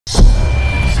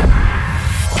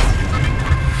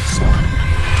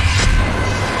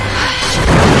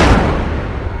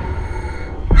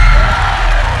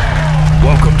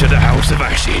House of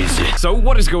Ashes. So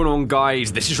what is going on,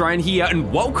 guys? This is Ryan here,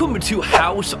 and welcome to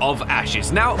House of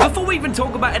Ashes. Now, before we even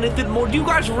talk about anything more, do you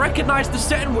guys recognize the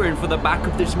setting we're in for the back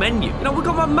of this menu? You know, we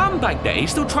got my man back there. He's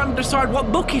still trying to decide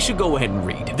what book he should go ahead and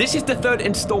read. This is the third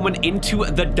installment into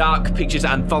the Dark Pictures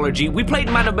Anthology. We played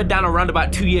Man of Medan around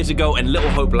about 2 years ago and Little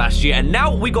Hope last year, and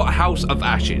now we got House of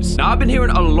Ashes. Now, I've been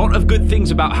hearing a lot of good things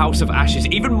about House of Ashes,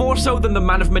 even more so than the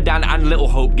Man of Medan and Little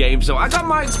Hope games, so I got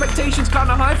my expectations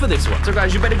kind of high for this one. So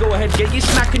guys, you better go ahead, get your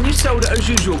snack and your soda as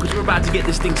usual, because we're about to get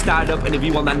this thing started up, and if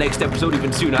you want that next episode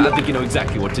even sooner, I think you know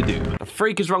exactly what to do. The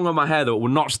freak is wrong on my hair, though. It will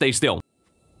not stay still.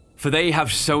 For they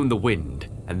have sown the wind,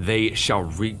 and they shall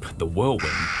reap the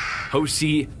whirlwind.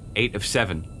 Hosea 8 of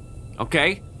 7.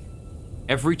 Okay.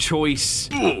 Every choice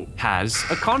has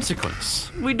a consequence.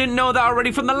 We didn't know that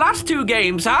already from the last two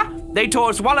games, huh? They taught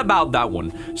us well about that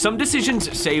one. Some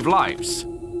decisions save lives.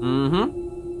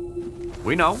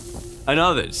 We know. And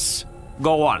others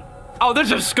go on. Oh,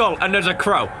 there's a skull and there's a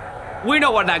crow. We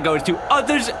know what that goes to.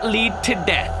 Others lead to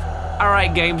death. All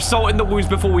right, game, salt in the wounds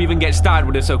before we even get started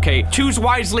with this, okay? Choose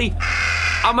wisely.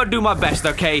 I'm gonna do my best,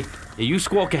 okay? Yeah, you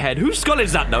squawk ahead. Whose skull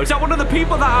is that, though? Is that one of the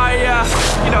people that I,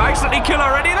 accidentally killed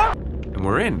already, though? And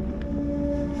we're in.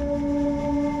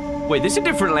 Wait, this is a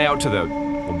different layout to the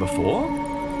one before?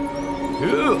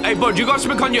 Ooh, hey, bud, you got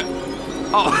something on your...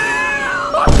 Oh.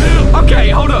 Okay,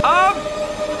 hold up.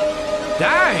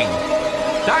 Dang.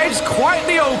 That is quite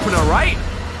the opener, right?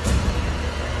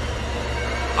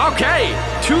 Okay,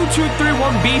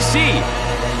 2231 BC.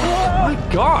 Oh my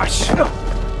gosh.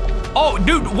 Oh,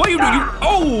 dude, what are you doing?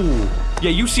 Oh,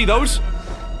 yeah, you see those?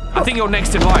 I think you're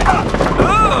next in line.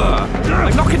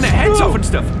 Like knocking their heads off and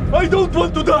stuff. I don't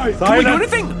want to die. Can we do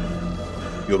anything?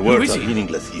 Your words are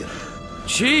meaningless here.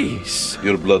 Jeez.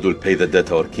 Your blood will pay the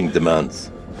debt our king demands.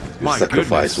 Your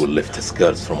sacrifice will lift his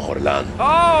curse from our land.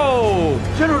 Oh!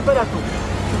 General Barato,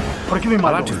 forgive me,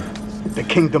 my lord. The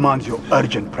king demands your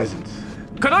urgent presence.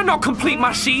 Can I not complete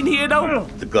my scene here, though?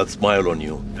 The gods smile on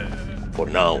you. For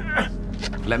now.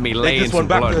 Let me lay in this some one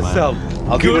back blood, to the man. cell.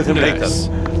 I'll deal with him later.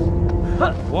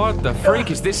 What the freak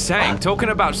is this saying? Talking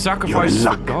about sacrifices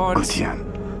for gods?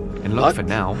 In luck for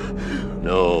now.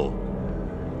 No.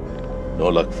 No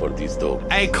luck for these dogs.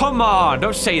 Hey, come on!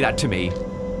 Don't say that to me.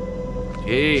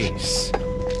 Jeez.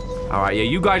 Alright, yeah,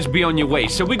 you guys be on your way.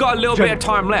 So we got a little bit of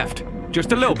time left.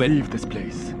 Just a little bit. Leave this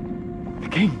place. The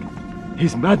king,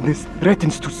 his madness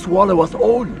threatens to swallow us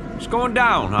all. What's going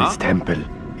down, huh? This temple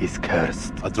is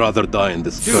cursed. I'd rather die in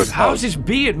this Dude, cursed house how's his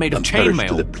beard made of than perish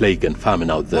to the chainmail? plague and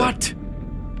famine out there. What?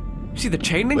 See the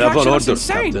chainlink We have action? on That's orders,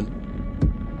 insane. Captain.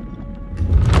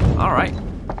 Alright.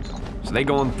 So they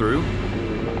going through.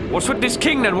 What's with this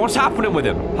king then? What's happening with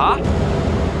him? Huh?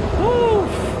 Woo.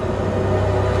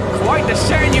 Quite the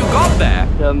setting you got there.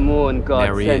 The moon god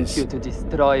There he sent is. you to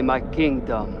destroy my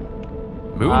kingdom.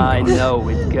 Moon I god. know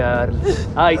it, girl.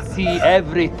 I see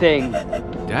everything.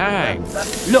 Dang.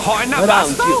 Look Hot in that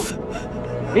around bath,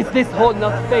 you. Is this hole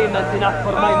not famous enough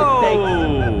for my mistake? Oh.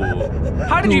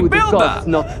 How did you Do build the gods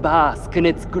that? not bask in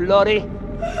its glory?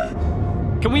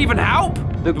 Can we even help?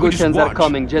 The Do we just Gushans are watch?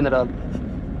 coming, General.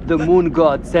 The moon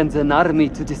god sends an army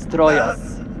to destroy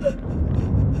us.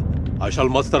 I shall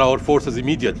muster our forces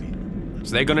immediately.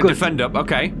 So they're gonna Good. defend up,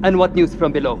 okay. And what news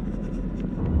from below?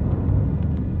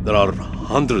 There are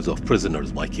hundreds of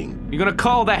prisoners, my king. You're gonna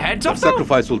call their heads Their off, though?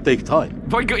 sacrifice will take time.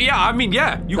 But, yeah, I mean,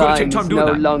 yeah. You gotta take time Time's doing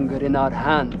no that. longer in our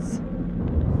hands.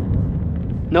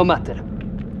 No matter.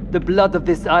 The blood of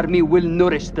this army will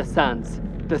nourish the sands.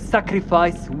 The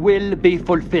sacrifice will be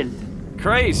fulfilled.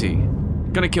 Crazy.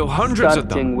 Gonna kill hundreds of them.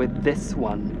 Starting with this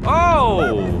one.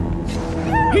 Oh!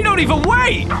 He don't even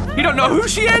wait! He don't know who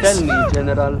she is! Tell me,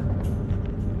 General.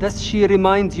 Does she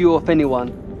remind you of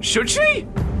anyone? Should she?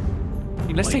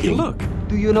 Let's take a look.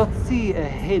 Do you not see a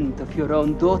hint of your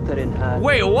own daughter in her?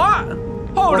 Wait, what?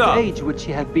 Hold What up! age would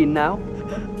she have been now?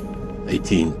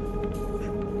 18.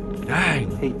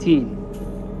 Dang. 18.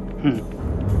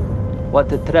 What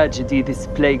a tragedy this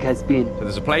plague has been. So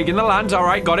there's a plague in the lands.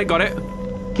 Alright, got it, got it.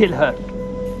 Kill her.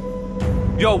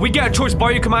 Yo, we get a choice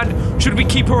by your command. Should we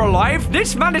keep her alive?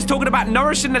 This man is talking about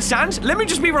nourishing the sands. Let me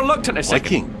just be reluctant a My second.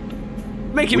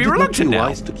 king. Making me Would it not reluctant be now.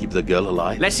 wise to keep the girl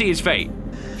alive? Let's see his fate.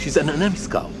 She's an enemy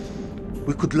scout.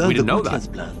 We could learn We the didn't know Gushans'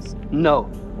 that. plans. No.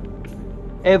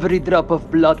 Every drop of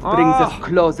blood brings Ah. us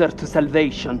closer to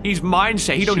salvation. His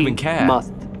mindset, he don't She even care.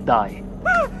 must die.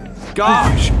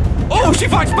 Gosh. Oh, she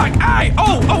fights back. Hey,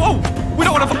 oh. We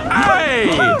don't want to.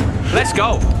 Hey, let's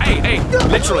go. Hey,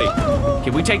 literally.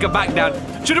 Can we take her back down?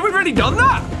 Should have we really done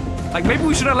that? Like, maybe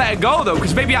we should have let her go, though,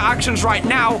 because maybe our actions right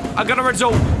now are going to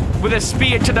result with a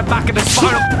spear to the back of the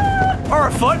spine. Or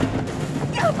a foot.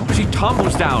 She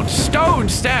tumbles down. Stone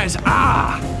stairs.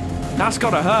 Ah! That's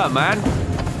gotta hurt, man.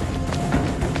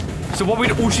 So what we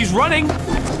do? Oh, she's running.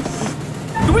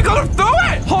 Do we gotta throw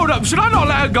it? Hold up. Should I not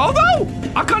let her go, though?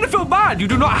 I kind of feel bad. You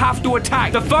do not have to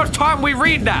attack. The first time we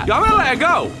read that. I'm gonna let her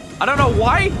go. I don't know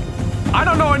why. I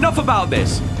don't know enough about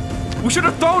this. We should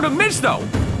have thrown a miss, though.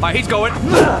 All right, he's going.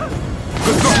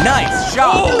 Nice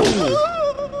shot.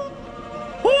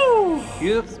 Oh.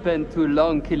 You've spent too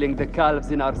long killing the calves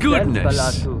in our Goodness.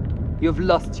 cells, Balatu. You've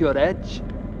lost your edge.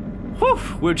 Whew.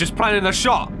 We're just planning a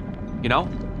shot, you know?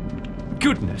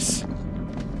 Goodness.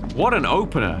 What an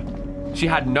opener. She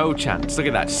had no chance. Look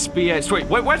at that spear. Wait,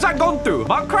 where's that gone through?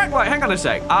 Am I correct? Like, hang on a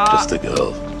sec. Just a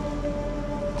girl.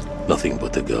 Nothing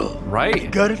but a girl. Right?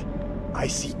 Girl, I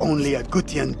see only a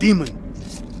Gutian demon.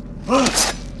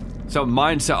 So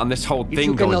mindset on this whole If thing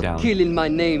you going cannot down. kill in my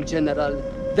name, General,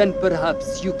 then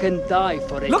perhaps you can die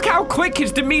for it. Look how quick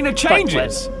his demeanor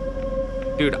changes.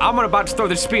 Dude, I'm about to throw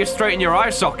the spear straight in your eye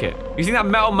socket. You think that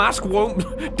metal mask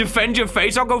won't defend your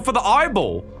face? I'll go for the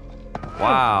eyeball.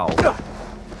 Wow.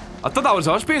 I thought that was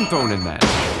us being thrown in there.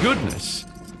 Goodness.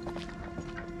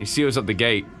 He seals up the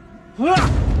gate. Oh,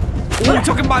 he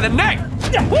took him by the neck.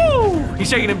 Woo! He's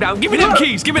shaking him down. Give me them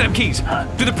keys. Give me them keys.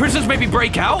 Do the prisoners maybe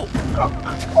break out?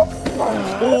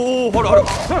 Oh, hold on,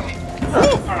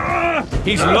 hold on.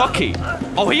 He's lucky.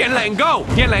 Oh, he ain't letting go.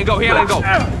 He ain't letting go. He ain't letting go.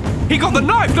 He got the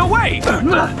knife. No way.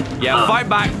 Yeah, fight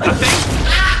back. I think.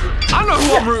 I don't know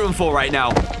who I'm rooting for right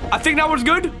now. I think that was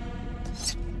good.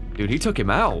 Dude, he took him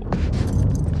out.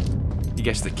 He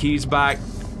gets the keys back.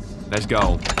 Let's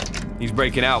go. He's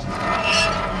breaking out.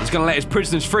 He's gonna let his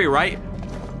prisoners free, right?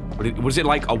 Was it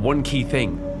like a one-key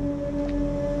thing?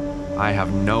 I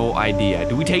have no idea.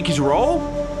 Do we take his role?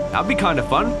 That'd be kind of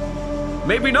fun.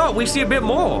 Maybe not. We see a bit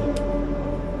more.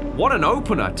 What an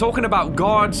opener. Talking about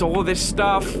gods, all this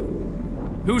stuff.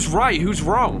 Who's right? Who's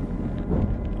wrong?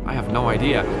 I have no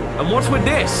idea. And what's with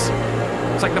this?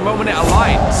 It's like the moment it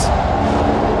aligns.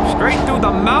 Straight through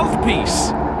the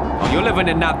mouthpiece. Oh, you're living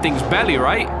in that thing's belly,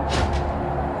 right?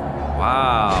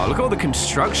 Wow, look at all the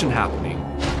construction happening.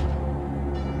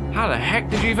 How the heck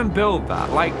did you even build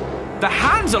that? Like, the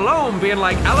hands alone being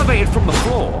like elevated from the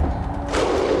floor.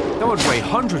 That would weigh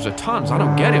hundreds of tons. I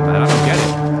don't get it, man. I don't get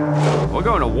it. We're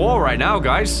going to war right now,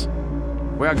 guys.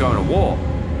 We are going to war.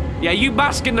 Yeah, you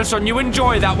bask in the sun. You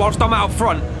enjoy that whilst I'm out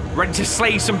front, ready to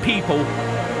slay some people.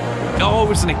 Oh,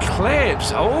 it's an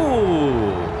eclipse.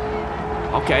 Oh.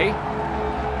 Okay.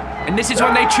 And this is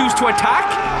when they choose to attack?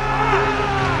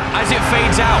 As it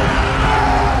fades out.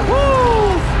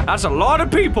 Woo! That's a lot of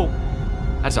people.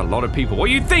 That's a lot of people. What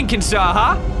are you thinking, sir,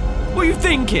 huh? What are you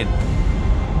thinking?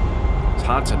 It's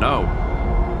hard to know.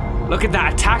 Look at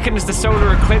that, attacking as the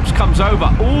solar eclipse comes over.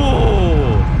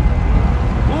 Ooh.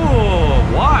 Ooh,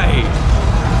 why?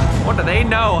 What do they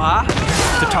know, huh?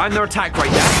 To time their attack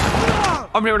right now.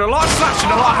 I'm hearing a lot of slashing,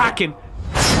 a lot of hacking.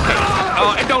 Okay.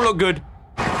 Oh, it don't look good.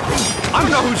 I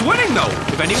don't know who's winning, though.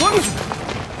 If anyone who's...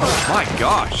 Oh, my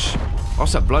gosh.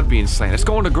 What's that blood being slain? Let's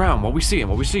go on the ground. What are we seeing?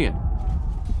 What are we seeing?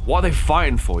 What are they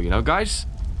fighting for, you know, guys?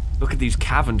 Look at these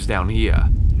caverns down here.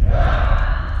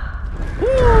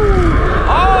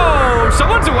 Oh,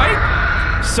 someone's awake.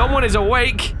 Someone is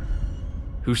awake.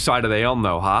 Whose side are they on,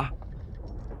 though, huh?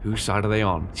 Whose side are they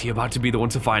on? Is he about to be the one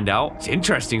to find out? It's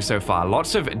interesting so far.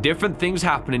 Lots of different things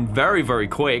happening very, very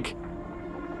quick.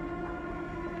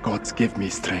 Gods give me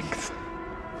strength.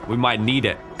 We might need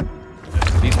it.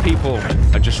 These people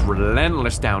are just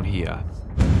relentless down here.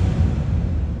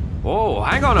 Whoa,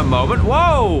 hang on a moment.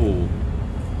 Whoa!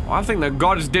 Well, I think the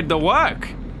gods did the work.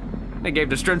 They gave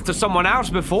the strength to someone else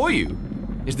before you.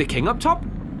 Is the king up top?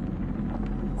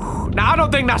 Now, I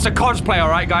don't think that's a cosplay,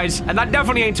 alright, guys? And that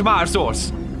definitely ain't tomato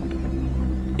sauce.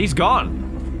 He's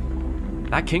gone.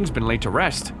 That king's been laid to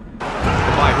rest.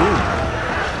 By whom?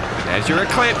 There's your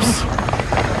eclipse.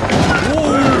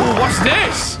 Ooh, what's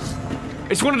this?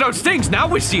 It's one of those things. Now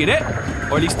we're seeing it.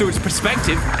 Or at least through its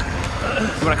perspective.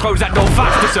 You want to close that door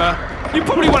faster, sir? You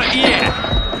probably want to... Yeah.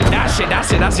 That's it,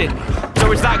 that's it, that's it.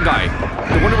 So it's that guy.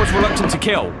 The one who was reluctant to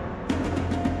kill.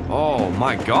 Oh,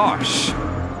 my gosh.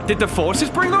 Did the forces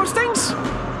bring those things?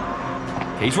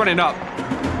 Okay, he's running up.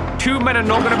 2 men are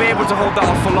not going to be able to hold that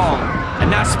off for long.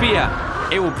 And that spear,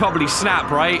 it will probably snap,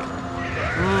 right?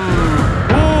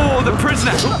 Oh, the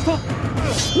prisoner.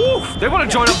 Ooh, they want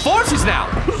to join up forces now.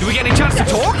 Do we get any chance to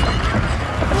talk?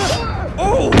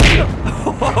 Oh!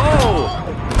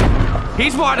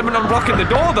 He's more adamant on blocking the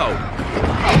door, though.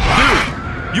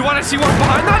 Dude, you want to see what's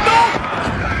behind that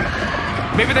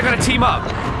door? Maybe they're going to team up.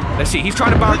 Let's see, he's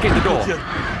trying to barricade the door.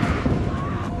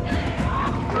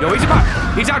 Yo,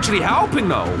 he's actually helping,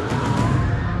 though.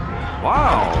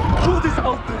 Wow. What is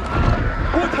out there?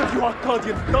 What have you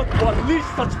Arcadians done to unleash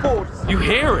such force? You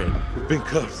hear it? We've been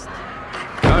cursed.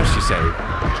 Cursed, you say?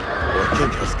 Our king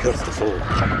has cursed us all.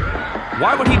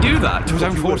 Why would he do that to his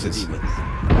own We were the forces?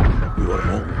 demons. We were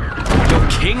wrong. Your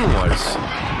king was.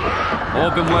 All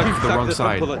been working for the wrong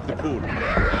side.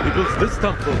 He builds this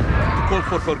temple to call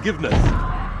for forgiveness.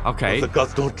 Okay. The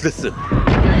gods don't listen.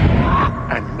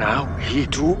 And now he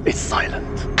too is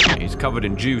silent. He's covered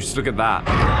in juice. Look at that.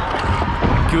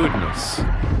 Goodness.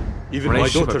 Even my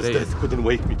Relationship daughter's update. death couldn't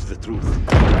wake me to the truth.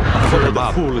 I followed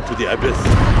the fool into the abyss.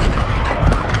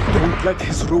 Don't let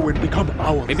his ruin become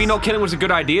ours. Maybe not killing was a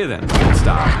good idea then.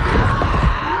 Stop.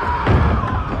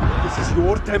 This is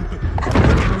your temple.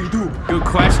 What can we do? Good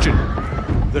question.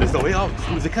 There is a way out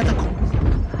through the catacombs.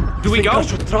 Do we Think go? I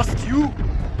should trust you?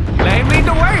 Let him lead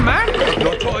the way, man.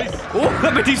 No choice. Oh,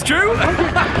 but he's true.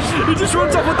 He just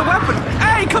runs off with the weapon.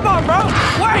 Hey, come on, bro.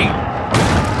 Wait.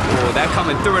 Oh, they're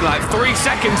coming through in like 3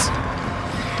 seconds.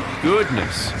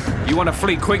 Goodness. You want to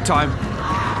fleet quick time.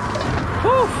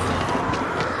 Whew.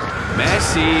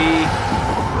 Messy.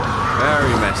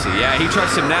 Very messy. Yeah, he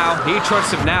trusts him now. He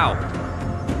trusts him now.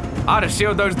 I'd have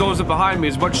sealed those doors up behind me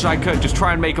as much as I could. Just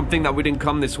try and make them think that we didn't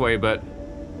come this way, but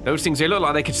those things, they look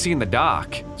like they could see in the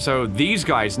dark. So these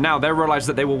guys, now they realize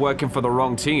that they were working for the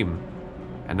wrong team.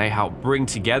 And they helped bring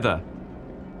together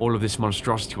all of this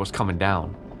monstrosity was coming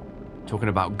down. Talking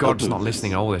about God's not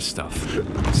listening and all this stuff.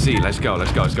 Let's see, let's go,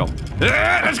 let's go, let's go.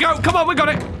 Let's go, come on, we got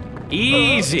it.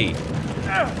 Easy.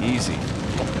 Easy.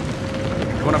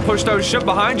 You want to push those shut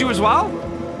behind you as well?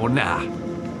 Or nah?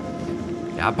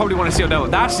 Yeah, I probably want to seal them.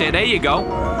 That's it, there you go.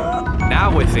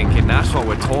 Now we're thinking, that's what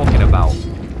we're talking about.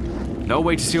 No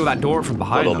way to seal that door from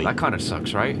behind them. That kind of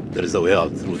sucks, right? There is a way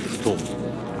out through the storm.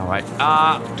 All right.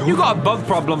 You got a bug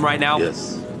problem right now.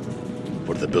 Yes.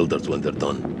 For the builders when they're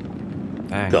done.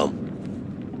 Dang. Come.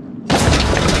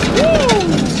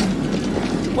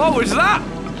 Woo! What was that?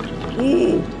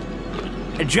 Ooh.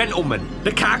 A gentleman.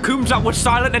 The catacombs that were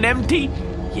silent and empty?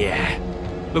 Yeah.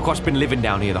 Look what's been living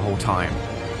down here the whole time.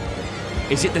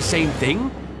 Is it the same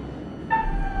thing?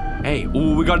 Hey,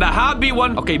 ooh, we got that heartbeat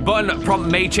one. Okay, button prompt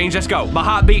may change. Let's go. My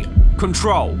heartbeat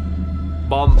control.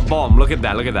 Bomb, bomb. Look at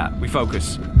that, look at that. We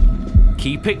focus.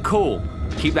 Keep it cool.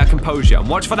 Keep that composure. And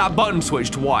watch for that button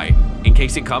switch to Y. In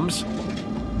case it comes.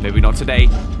 Maybe not today.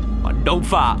 But don't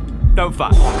fart. Don't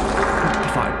fart.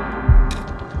 It's fine.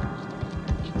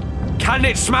 Can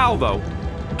it smell, though?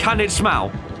 Can it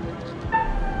smell?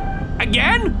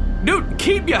 Again? Dude,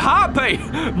 keep your heartbeat.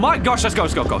 My gosh, let's go,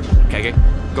 let's go, go. Okay, okay.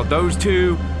 Got those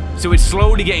two. So it's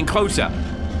slowly getting closer.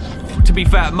 To be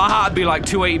fair, my heart would be like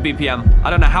 280 BPM. I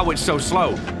don't know how it's so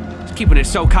slow. It's keeping it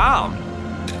so calm.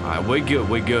 All right, we're good,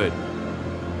 we're good.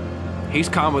 He's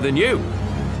calmer than you.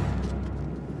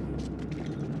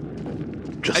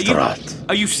 Just a rat.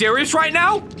 Are you serious right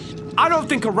now? I don't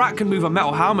think a rat can move a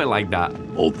metal helmet like that.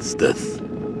 All this death.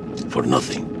 For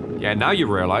nothing. Yeah, now you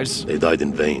realize. They died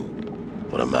in vain.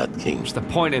 For a mad king. What's the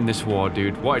point in this war,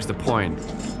 dude? What is the point?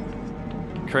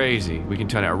 Crazy. We can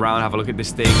turn it around, have a look at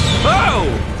this thing. Oh!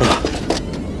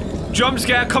 Jump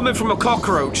scare coming from a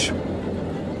cockroach.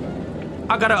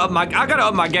 I gotta up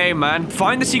my game, man.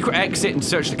 Find the secret exit and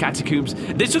search the catacombs.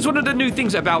 This was one of the new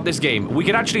things about this game. We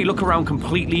can actually look around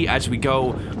completely as we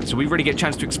go, so we really get a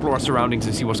chance to explore our surroundings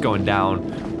and see what's going down.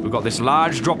 We've got this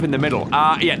large drop in the middle.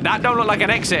 Yeah, that don't look like an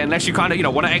exit unless you kind of, you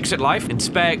know, want to exit life.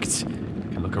 Inspect.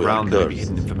 And look around, maybe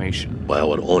hidden information. By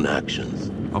our own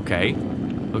actions. Okay.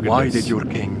 Look at Why this. did your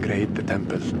king create the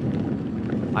temple?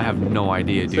 I have no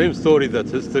idea, dude. Same story that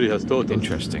history has taught us.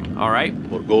 Interesting. All right.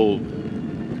 For gold,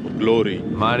 for glory,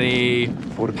 money,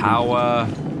 for power,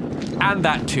 and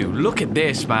that too. Look at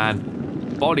this,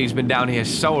 man. Body's been down here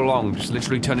so long, just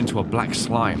literally turned into a black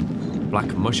slime.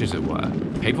 Black mush, as it were.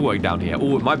 Paperwork down here.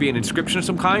 Oh, it might be an inscription of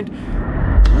some kind.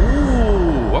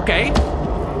 Ooh, okay.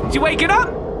 Is he waking up?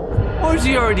 Or is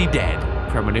he already dead?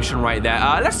 Premonition right there.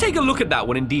 Let's take a look at that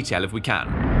one in detail if we can.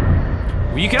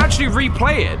 Well, you can actually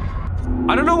replay it.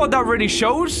 I don't know what that really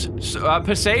shows,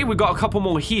 per se. We've got a couple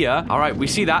more here. All right, we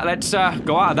see that. Let's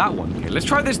go out of that one. Okay, let's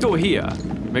try this door here.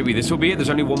 Maybe this will be it. There's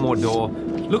only one more door.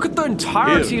 Look at the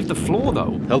entirety of the floor,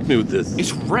 though. Help me with this.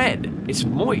 It's red. It's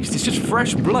moist. It's just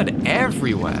fresh blood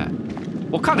everywhere.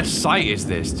 What kind of sight is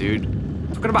this, dude?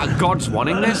 Talking about gods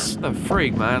wanting this? The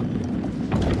frig, man.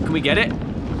 Can we get it?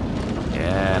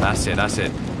 Yeah, that's it, that's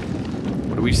it.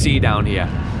 What do we see down here?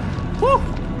 Woo!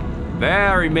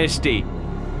 Very misty.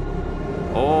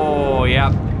 Oh, yeah.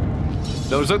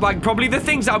 Those look like probably the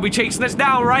things that'll be chasing us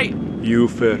down, right? You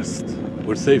first.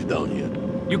 We're safe down here.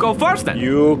 You go first, then.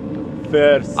 You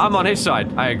first. I'm on his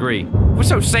side. I agree. We're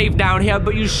so safe down here,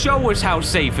 but you show us how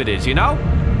safe it is, you know?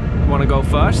 want to go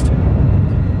first?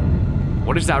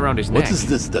 What is that around his neck? What is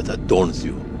this that adorns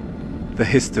you? The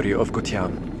history of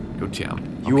Gutian.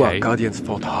 Gutian. You Okay. Arcadians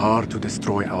fought hard to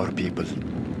destroy our people.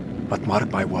 But mark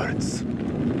my words,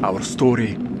 our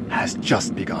story has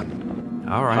just begun.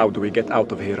 All right. How do we get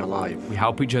out of here alive? We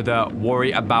help each other.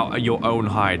 Worry about your own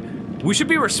hide. We should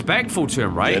be respectful to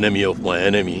him, right? The enemy of my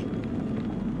enemy.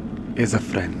 Is a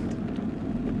friend.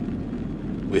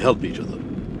 We help each other.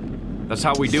 That's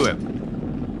how we do it.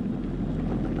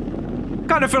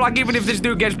 Kind of feel like even if this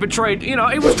dude gets betrayed, you know,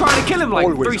 he was trying to kill him like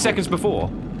Always 3 seconds before.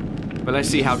 But let's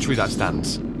see how true that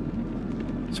stands.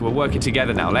 So we're working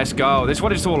together now. Let's go. This is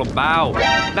what it's all about.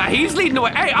 Now he's leading the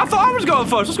way. Hey, I thought I was going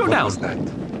first. Let's go down. What was that?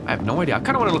 I have no idea. I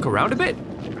kind of want to look around a bit.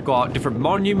 Got different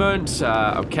monuments.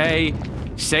 Okay.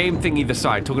 Same thing either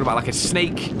side. Talking about like a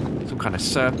snake. Some kind of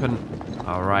serpent.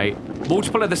 All right.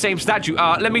 Multiple of the same statue.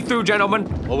 Let me through, gentlemen.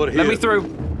 Over here. Let me through.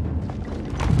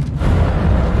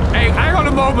 Hey, hang on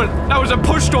a moment. That was a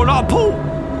push door, not a pull.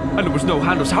 And there was no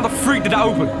handles. How the freak did that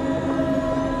open?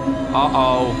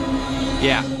 Uh-oh.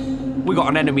 Yeah. We got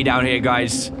an enemy down here,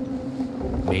 guys.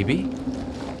 Maybe?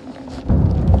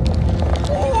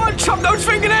 Oh, chop those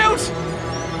fingernails!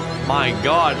 My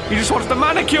God. He just wants the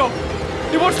manicure.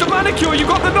 He wants the manicure. You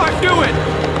got the knife. Do it.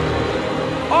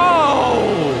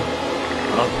 Oh.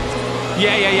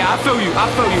 Yeah. I feel you.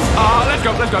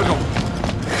 Let's go.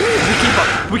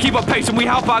 We keep up pace and we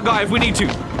help our guy if we need to.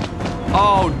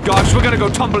 Oh gosh, we're gonna go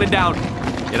tumbling down.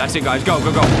 Yeah, that's it, guys. Go.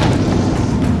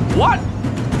 What?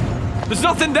 There's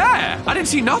nothing there. I didn't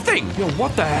see nothing. Yo,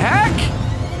 what the heck?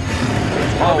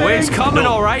 Oh, it's coming,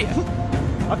 all right.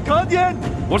 Arcadian!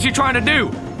 What's he trying to do?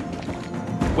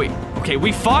 Wait. Okay,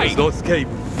 we fight. There's no escape.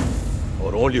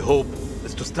 Our only hope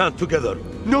is to stand together.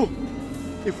 No!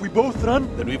 If we both run,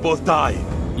 Then we both die.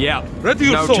 Yeah. Ready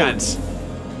your No sword. chance.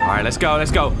 All right, let's go.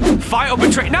 Fight or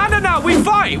betray? No. We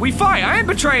fight. I ain't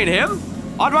betraying him.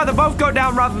 I'd rather both go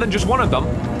down rather than just one of them.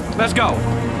 Let's go.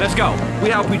 We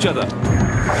help each other. All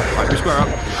right, we square up.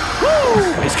 Woo!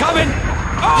 It's coming.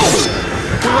 Oh!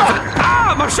 We went for the,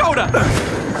 my shoulder.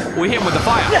 We hit him with the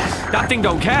fire. That thing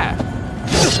don't care.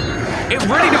 It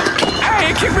really don't.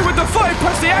 Hey, it kicked me with the foot. It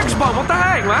pressed the X button. What the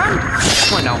heck, man?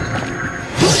 Right now.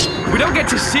 We don't get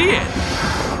to see it.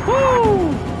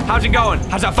 Woo! How's it going?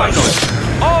 How's that fight going?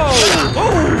 Oh!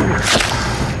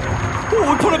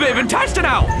 We put a bit of intestine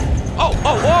out.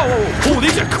 Oh!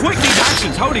 These are quick, these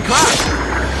actions. Holy crap!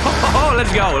 Oh,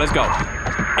 let's go.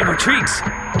 It retreats.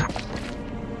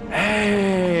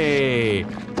 Hey!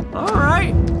 All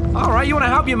right. You want to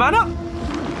help your man up?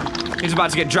 He's about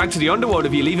to get dragged to the underworld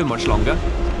if you leave him much longer.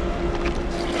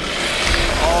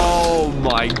 Oh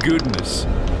my goodness!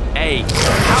 Hey,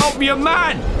 help your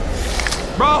man,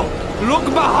 bro! Look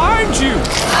behind you!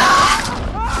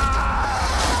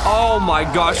 Oh my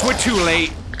gosh, we're too late.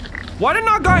 Why didn't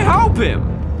our guy help him?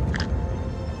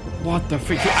 What the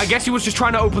freak? I guess he was just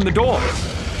trying to open the door.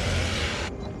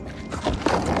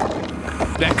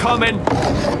 They're coming.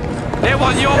 They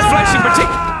want your flesh in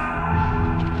particular.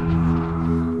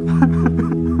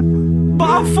 But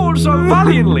I fought so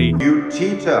valiantly. You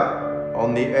teeter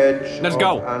on the edge Let's of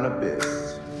go. an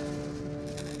abyss.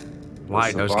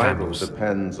 Light those Survival candles.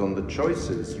 depends on the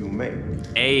choices you make.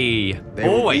 Hey, They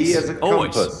will be as a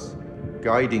always. compass,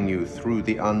 guiding you through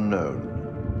the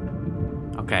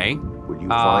unknown. Okay. Will you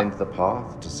find the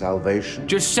path to salvation?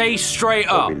 Just say straight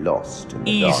or up, be lost in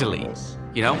the easily. darkness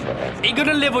You know? forever? You're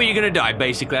gonna live or you're gonna die,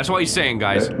 basically. That's what he's saying,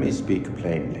 guys. Let me speak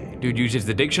plainly. Dude uses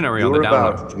the dictionary on You're the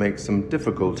download. about to make some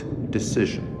difficult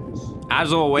decisions.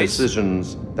 As always,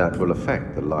 Decisions that will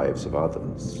affect the lives of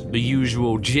others. the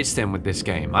usual gist then with this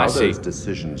game. I How see. those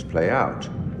decisions play out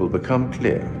will become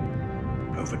clear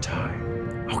over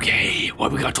time. Okay, why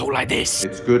we gotta talk like this?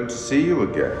 It's good to see you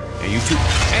again. Hey, you two.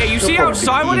 Hey, you see You're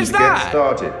outside? probably What is keen to get that?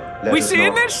 started. Let We us seeing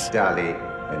not this? Dally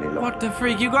any longer. What the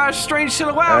freak? You got a strange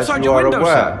silhouette As outside you your are window,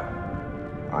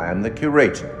 aware, sir. I am the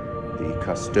curator, the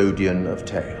custodian of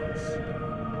tales.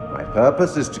 My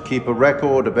purpose is to keep a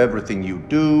record of everything you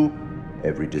do,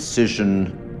 every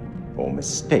decision or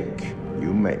mistake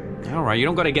you make. All right, you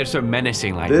don't gotta get so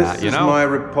menacing like This that, you is know? my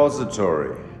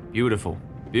repository. Beautiful.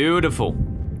 Beautiful.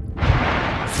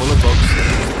 Full of books.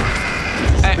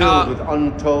 Hey, Filled with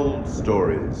untold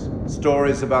stories.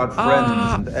 Stories about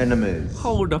friends and enemies.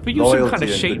 hold up, are you some loyalty kind of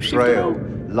and shapeshifter? betrayal,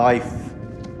 life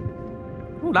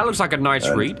Ooh, that looks like a nice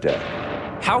and read. death.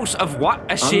 House of what?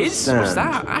 Ashes? What's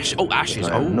that? Understand Ashes.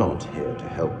 I Oh. am not here to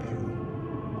help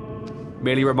you.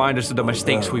 Merely remind us of the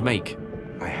mistakes we make.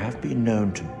 I have been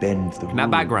known to bend the Look at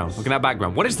that background. Look at that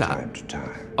background. What is that? time to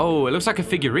time. Oh, it looks like a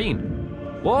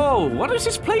figurine. Whoa, what is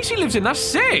this place he lives in? That's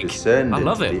sick. Descend I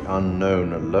love into it. the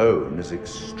unknown alone is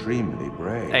extremely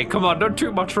brave. Hey, come on, don't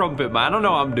toot my trumpet, man. I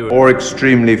know what I'm doing. Or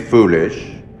extremely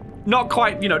foolish. Not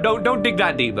quite, you know, don't dig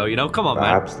that deep, though, you know? Come on,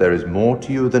 Perhaps there is more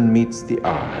to you than meets the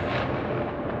eye.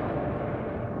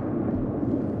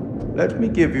 Let me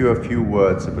give you a few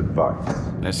words of advice.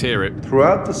 Let's hear it.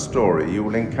 Throughout the story, you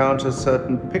will encounter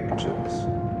certain pictures.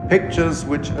 Pictures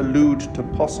which allude to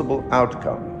possible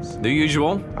outcomes. The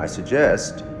usual. I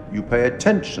suggest you pay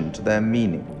attention to their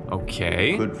meaning.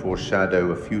 Okay. Could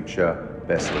foreshadow a future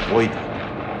best avoided.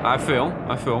 I feel.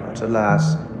 But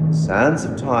alas, the sands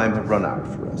of time have run out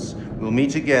for us. We'll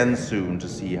meet again soon to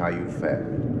see how you fare.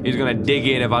 He's gonna dig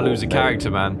in if I lose a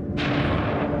character, man.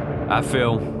 I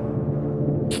feel.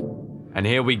 And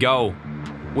here we go.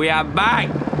 We are back.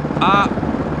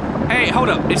 Hey, hold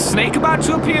up. Is Snake about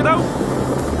to appear, though?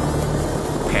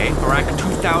 Okay, Iraq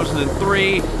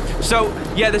 2003. So,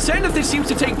 yeah, the setting of this seems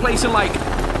to take place in, like,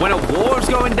 when a war's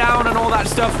going down and all that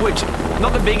stuff, which,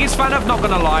 not the biggest fan of, not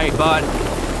gonna lie, but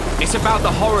it's about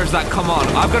the horrors that come on.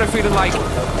 I've got a feeling like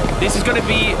this is gonna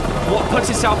be what puts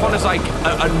itself on as, like,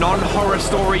 a non-horror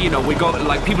story, you know, we got,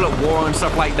 like, people at war and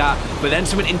stuff like that, but then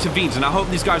someone intervenes, and I hope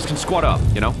these guys can squad up,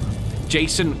 you know?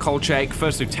 Jason Kolchak,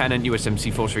 First Lieutenant,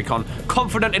 USMC Force Recon,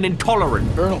 confident and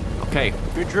intolerant. Colonel. Okay.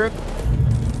 Good trip.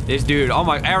 This dude, oh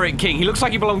my, Eric King, he looks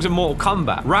like he belongs in Mortal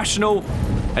Kombat. Rational,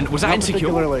 and was that Not insecure?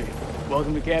 particularly.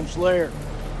 Welcome to Camp Slayer.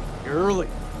 You're early.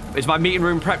 Is my meeting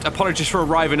room prepped? Apologies for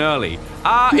arriving early. You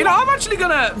know, I'm actually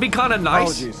gonna be kind of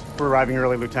nice. Apologies for arriving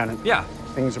early, Lieutenant. Yeah.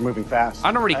 Things are moving fast.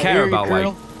 I don't really I care hear you, about,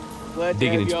 Colonel. like, Glad to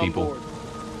digging have into you on people. board.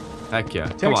 Heck yeah.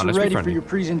 Come Techs on, are let's be ready for friendly. your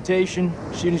presentation.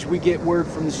 As soon as we get word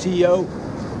from the CO,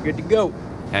 we're good to go.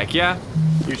 Heck yeah.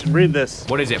 You should read this.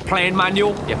 What is it, playing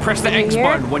manual? Yeah, press the Can you X hear?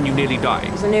 button when you nearly die.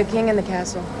 There's a new king in the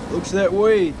castle. Looks that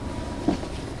way.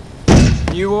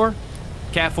 You are?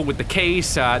 Careful with the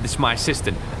case, this is my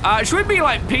assistant. Should we be,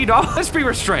 like, peed off? Let's be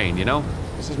restrained, you know?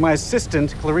 This is my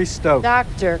assistant, Clarice Stokes.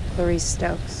 Dr. Clarice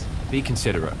Stokes. Be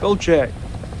considerate. Kolchak.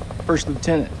 First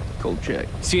Lieutenant Kolchak.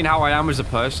 Seeing how I am as a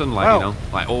person, like, Oh. you know,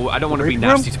 like, oh, I don't want to be Break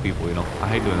nasty room. to people, you know? I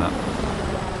hate doing that.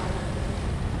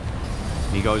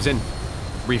 He goes in.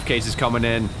 Briefcase is coming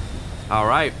in. All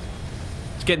right.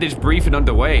 Let's get this briefing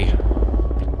underway.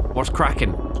 What's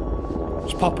cracking?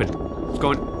 What's popping? What's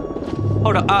going...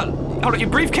 Hold on, your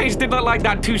briefcase did look like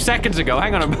that 2 seconds ago.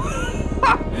 Hang on a minute.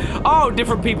 Oh,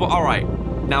 different people. All right.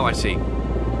 Now I see.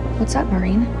 What's up,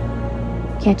 Marine?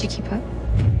 Can't you keep up?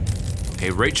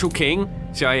 Okay, Rachel King,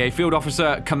 CIA field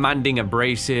officer, commanding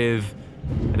abrasive.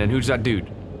 And then who's that dude?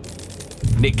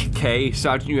 Nick K,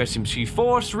 Sergeant USMC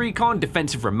Force Recon,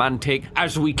 defensive romantic,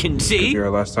 as we can see. Could be our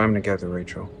last time together,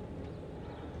 Rachel.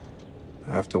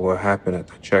 After what happened at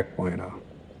the checkpoint, I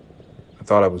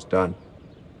thought I was done.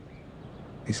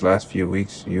 These last few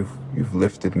weeks, you've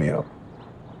lifted me up.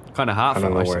 Kind of I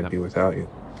heartfelt. don't know where I'd be without you.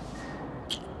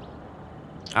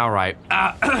 All right.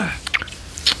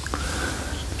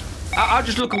 I'll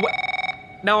just look away.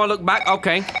 Now I look back.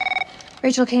 Okay.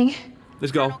 Rachel King,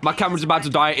 Let's go. My camera's about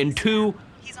to die in 2,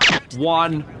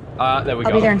 1. There we go.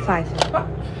 I'll be there in 5.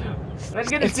 Let's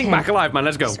get this It's thing 10. back alive, man.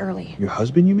 Let's go. It's early. Your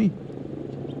husband, you mean?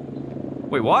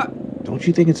 Wait, what? Don't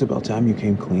you think it's about time you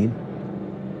came clean?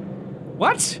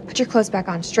 What? Put your clothes back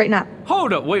on. Straighten up.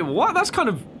 Hold up. Wait, what? That's kind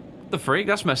of the freak.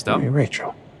 That's messed up. Hey, Rachel.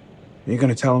 Are you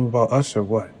gonna tell him about us or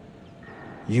what?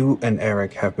 You and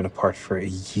Eric have been apart for a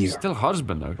year. Still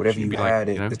husband, though. Whatever Should you be had,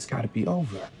 like, you know? it's gotta be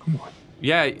over. Come on.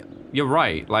 Yeah, you're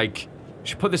right. Like, you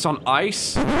should put this on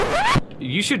ice.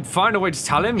 You should find a way to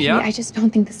tell him, yeah? Hey, I just don't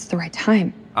think this is the right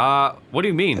time. What do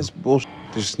you mean? That's bullshit.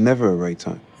 There's never a right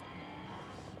time.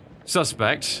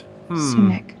 Suspect. Soon,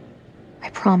 Nick. I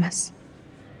promise.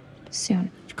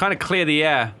 Soon. Kind of clear the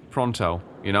air pronto,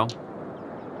 you know?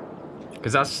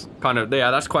 Because that's kind of,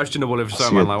 yeah, that's questionable if see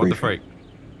someone it like, what the briefly. freak?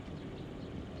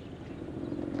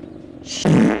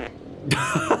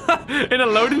 In a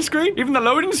loading screen? Even the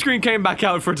loading screen came back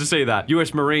out for it to say that.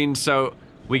 US Marines, so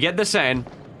we get the saying,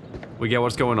 we get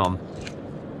what's going on.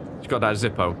 She's got that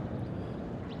Zippo.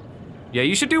 Yeah,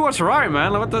 you should do what's right,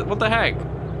 man. Like, what the heck?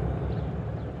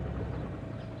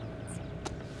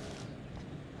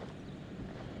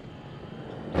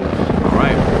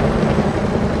 Alright.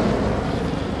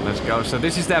 Let's go. So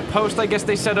this is their post, I guess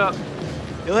they set up.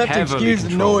 You'll have to Heavily excuse the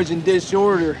controlled. noise and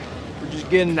disorder. We're just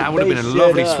getting That the would have been a base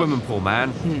lovely set up. swimming pool,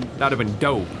 man. That'd have been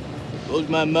dope. Blows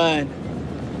my mind.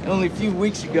 Only a few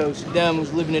weeks ago, Saddam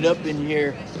was living it up in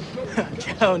here.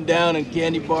 Chowing down on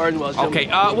candy bars while Okay,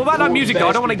 what about that music though?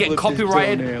 I don't want to get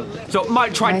copyrighted. So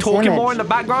might try talking more in the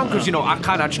background because, you know, I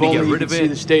can't actually get rid of See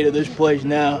the it. state of this place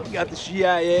now. We got the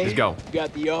CIA. Let's go. We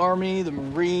got the Army, the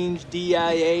Marines,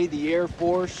 DIA, the Air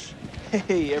Force.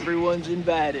 Hey, everyone's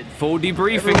invited. Full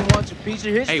debriefing. Everyone wants a piece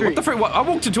of history. Hey, what the frick? I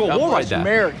walked into a war right there.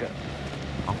 America.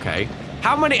 Okay.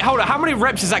 How many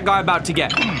reps is that guy about to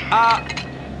get?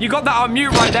 You got that on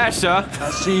mute right there, sir. I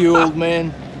see you, old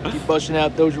man. Keep busting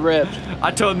out those reps.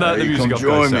 I turned the music come up.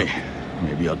 join guys, me.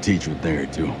 Maybe I'll teach you a thing or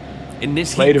two. In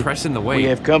this heat, Later. pressing the way. We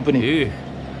have company. Ew.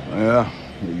 Yeah,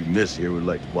 maybe Miss here would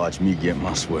like to watch me get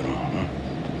my sweat on, huh?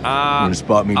 You Uh, wanna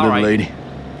spot me, all little right. lady?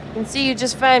 I can see you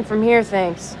just fine from here,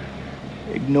 thanks.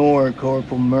 Ignore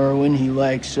Corporal Merwin. He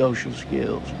lacks social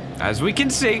skills. As we can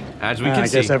see. I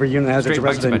guess every unit has its Straight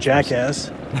back to resident bedrooms.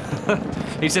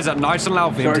 jackass. He says that nice and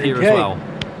loud for him to Sergeant hear as K. well.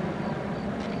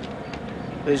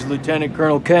 This is Lieutenant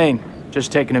Colonel Kane.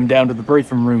 Just taking him down to the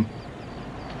briefing room.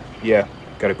 Yeah,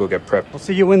 gotta go get prepped. I'll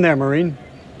see you in there, Marine.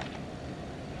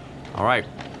 All right.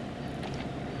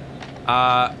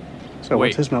 So wait.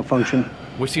 what's his malfunction?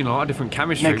 We're seeing a lot of different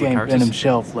chemistry Nick with ain't been characters.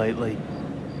 himself lately.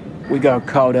 We got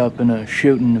caught up in a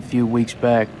shooting a few weeks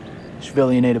back.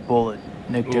 Civilian ate a bullet.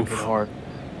 Nick took it hard.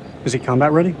 Is he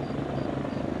combat ready?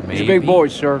 Maybe. He's a big boy,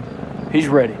 sir. He's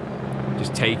ready.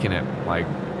 Just taking it. Like,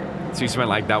 see something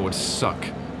like that would suck.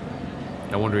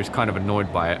 No wonder he's kind of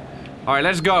annoyed by it. All right,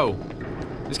 let's go.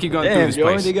 Let's keep going through Damn, this Joey,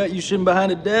 place. they got you sitting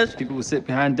behind a desk? People who sit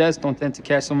behind desks don't tend to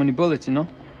catch so many bullets, you know?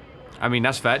 I mean,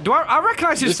 that's fair. Do I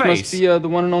recognize his This face? must be the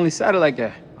one and only satellite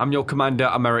guy. I'm your commander,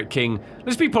 I'm Eric King.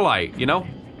 Let's be polite, you know?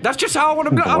 That's just how I want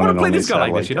to play this guy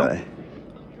like this, you know?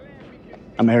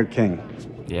 I'm Eric King.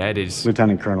 Yeah, it is.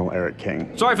 Lieutenant Colonel Eric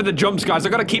King. Sorry for the jumps, guys. I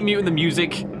gotta keep muting the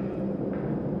music.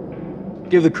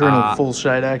 Give the Colonel full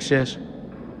site access.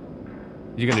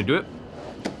 You gonna do it?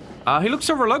 He looks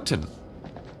so reluctant.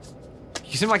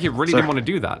 He seemed like he really didn't want to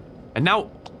do that. And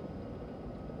now...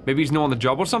 Maybe he's new on the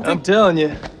job or something? I'm telling you,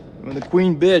 when the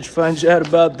queen bitch finds out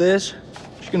about this,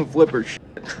 she's gonna flip her shit.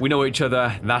 We know each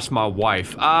other. That's my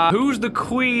wife. Who's the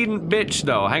queen bitch,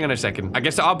 though? Hang on a second. I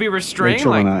guess I'll be restrained,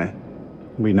 Rachel like... and I,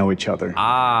 we know each other.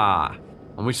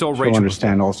 And we saw She'll Rachel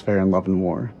understand all's fair in love and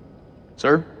war.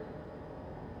 Sir?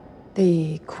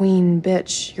 The queen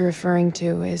bitch you're referring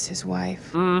to is his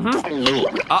wife.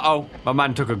 Uh-oh. My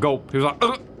man took a gulp. He was like,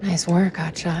 ugh. Nice work,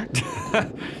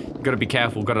 hotshot. Gotta be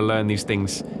careful. Gotta learn these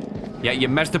things. Yeah, you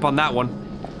messed up on that one.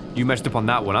 You messed up on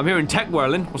that one. I'm hearing tech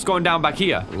whirling. What's going down back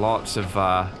here? Lots of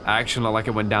action. Looked like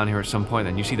it went down here at some point.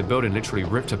 And you see the building literally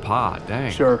ripped apart.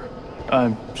 Dang. Sir,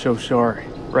 I'm so sorry.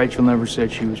 Rachel never said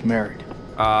she was married.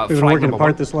 We've been working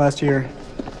apart this last year.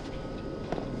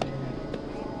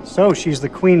 So, she's the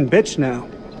queen bitch now.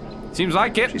 Seems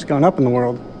like it. She's gone up in the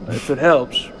world. If it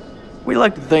helps, we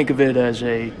like to think of it as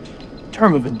a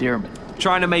term of endearment.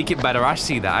 Trying to make it better. I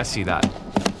see that. I see that.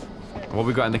 What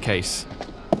we got in the case?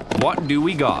 What do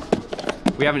we got?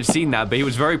 We haven't seen that, but he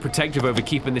was very protective over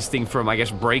keeping this thing from, I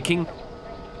guess, breaking.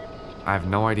 I have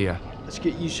no idea. Let's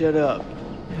get you set up.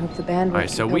 I hope the band. Alright,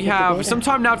 so we have some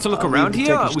time now to look around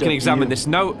here. We can examine this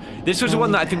note. This was the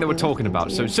one that I think they were talking about.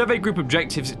 So, survey group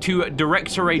objectives to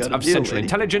Directorate of Central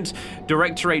Intelligence.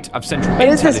 Directorate of Central What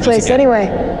is Intelligence. this place again.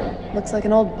 anyway? Looks like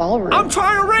an old ballroom. I'm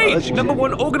trying to read! Number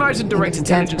one, organize and direct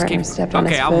intelligence capabilities.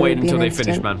 Okay, I'm waiting until they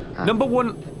finish, man. Number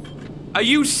one, are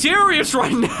you serious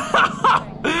right now?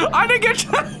 I didn't get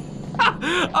to...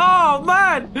 Oh,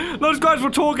 man! Those guys were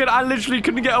talking, I literally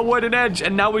couldn't get a word in edge,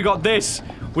 and now we got this.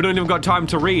 We don't even got time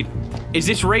to read. Is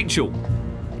this Rachel?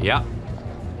 Yeah.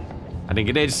 I think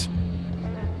it is.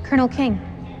 Colonel King.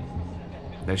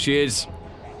 There she is.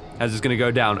 How's this gonna go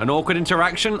down? An awkward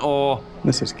interaction or...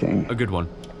 Mrs. King. A good one?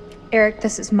 Eric,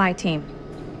 this is my team.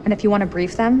 And if you want to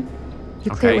brief them,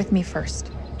 you clear Okay. with me first.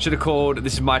 Should have called,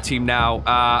 this is my team now.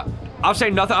 I'll say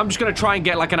nothing. I'm just gonna try and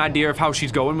get like an idea of how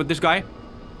she's going with this guy.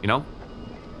 You know?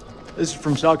 This is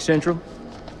from SOC Central.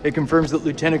 It confirms that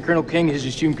Lieutenant Colonel King has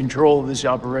assumed control of this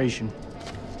operation.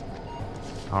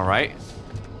 All right.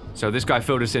 So this guy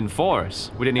filled us in for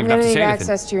us. We didn't I'm even gonna have to need say anything.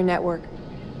 access to your network.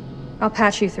 I'll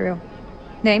patch you through.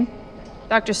 Name?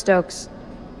 Dr. Stokes.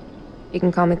 You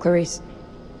can call me Clarice.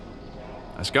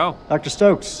 Let's go. Dr.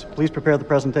 Stokes, please prepare the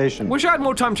presentation. Wish I had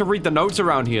more time to read the notes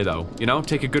around here, though. You know,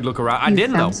 take a good look around. I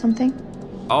didn't, though. Found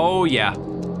something? Oh, yeah.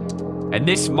 And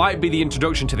this might be the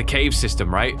introduction to the cave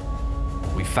system, right?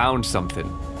 We found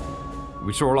something.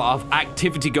 We saw a lot of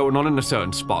activity going on in a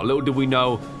certain spot. Little did we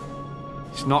know,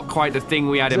 it's not quite the thing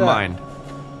we had in mind.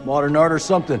 Modern art or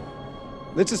something?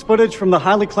 This is footage from the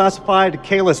highly classified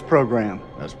Kalis program.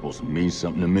 That's supposed to mean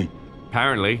something to me.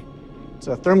 Apparently. It's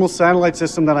a thermal satellite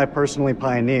system that I personally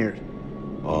pioneered.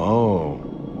 Oh,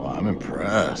 well, I'm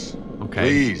Okay.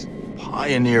 Please,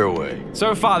 pioneer away.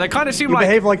 So far, they kind of seem You like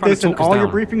behave like trying to this in talk us all your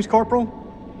down. briefings, Corporal?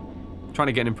 Trying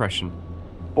to get an impression.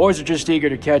 Boys are just eager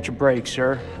to catch a break,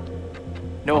 sir.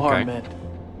 No harm meant.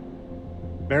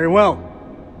 Very well.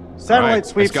 Satellite All right,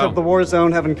 sweeps let's go. of the war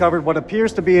zone have uncovered what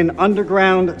appears to be an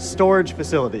underground storage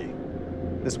facility.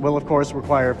 This will, of course,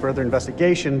 require further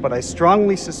investigation, but I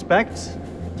strongly suspect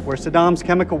it's where Saddam's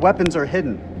chemical weapons are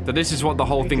hidden. So this is what the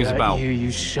whole thing is about.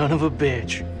 You son of a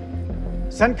bitch.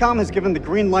 CENTCOM has given the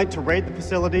green light to raid the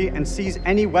facility and seize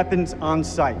any weapons on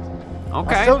site.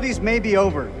 Okay. Hostilities may be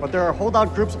over, but there are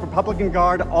holdout groups of Republican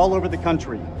Guard all over the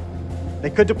country. They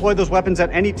could deploy those weapons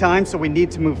at any time, so we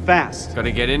need to move fast.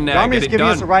 Gotta get in there, The Army get is it giving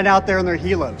done. us a ride out there in their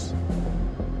helos.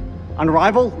 On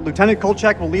arrival, Lieutenant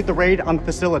Kolchak will lead the raid on the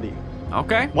facility.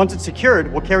 Okay. Once it's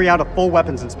secured, we'll carry out a full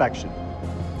weapons inspection.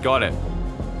 Got it.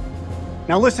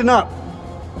 Now listen up.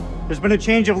 There's been a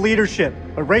change of leadership,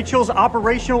 but Rachel's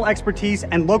operational expertise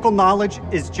and local knowledge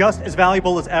is just as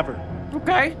valuable as ever.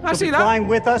 Okay, I see She'll be that. flying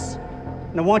with us,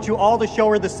 and I want you all to show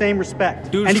her the same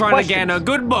respect. Dude's Any trying questions? to get in her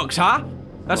good books, huh?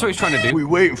 That's what he's trying to do. What are we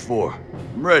waiting for?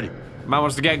 I'm ready. Man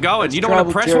wants to get going. It's You don't want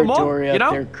to tribal press one more? territory You out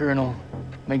know? there, Colonel.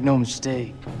 Make no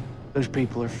mistake. Those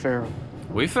people are feral.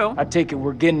 We feel. I take it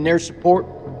we're getting their support.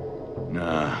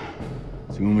 Nah.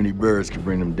 Too many birds can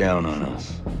bring them down on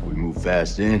us. We move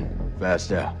fast in,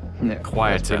 fast out. Yeah,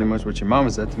 Quieter. That's pretty much what your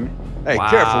mama said to me. Hey, Wow.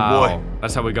 careful, boy.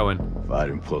 That's how we're going. If I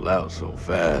didn't pull out so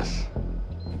fast,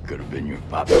 it could have been your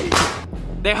poppy.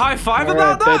 They high five All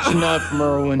about right, that? that's enough,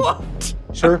 Merwin. What?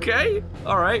 Sir? Okay.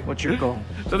 All right. What's your goal?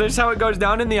 So this is how it goes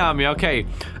down in the army. Okay.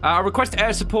 Request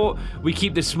air support. We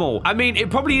keep this small. I mean, it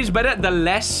probably is better. The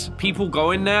less people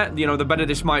go in there, you know, the better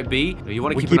this might be. You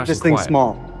want to We keep, keep it nice this and thing quiet.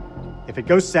 small. If it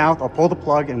goes south, I'll pull the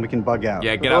plug and we can bug out.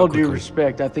 Yeah, get With all out due quickly.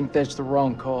 respect, I think that's the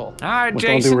wrong call. All right, With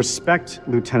all Jason. due respect,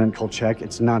 Lieutenant Kolchak,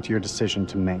 it's not your decision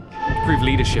to make. Prove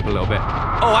leadership a little bit.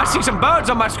 Oh, I see some birds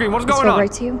on my screen. What's This going feel on?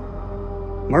 right to you?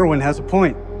 Merwin has a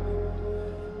point.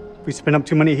 If we spin up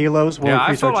too many helos, we'll Yeah, I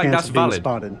increase feel our like chance that's of being valid.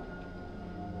 spotted.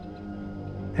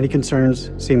 Any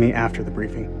concerns, see me after the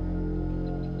briefing.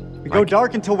 We go Like-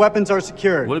 dark until weapons are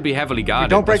secured. Will it be heavily If we guarded?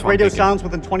 don't break That's what I'm radio thinking. silence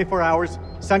within 24 hours,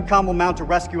 CENTCOM will mount a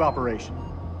rescue operation.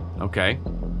 Okay.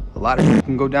 A lot of people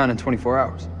can go down in 24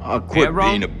 hours. I'll quit Yeah, bro.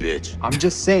 being a bitch. I'm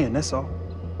just saying, that's all.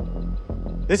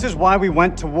 This is why we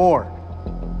went to war.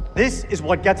 This is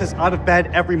what gets us out of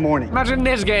bed every morning. Imagine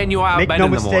this getting you out of Make bed no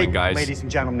in the mistake, morning, guys. ladies and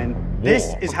gentlemen. This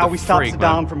War. is What how the we stop freak, Saddam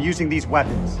man? from using these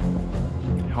weapons.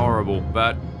 Horrible,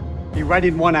 but Be ready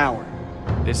in 1 hour.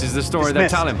 this is the story they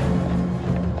Dismissed. tell him.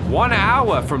 1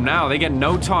 hour from now, they get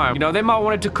no time. You know, they might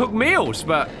want to cook meals,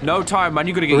 but no time, man.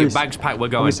 You gotta get Police, your bags packed. We're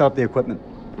Let me going. set up the equipment.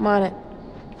 I'm on it.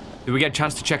 Do we get a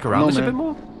chance to check around No, this a man. bit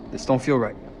more? This don't feel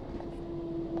right.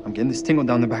 I'm getting this tingle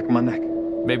down the back of my neck.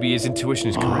 Maybe his intuition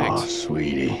is Oh, correct.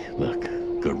 sweetie. Look,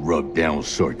 good rub down will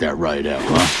sort that right out,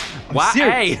 huh? Wow,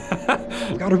 hey! serious.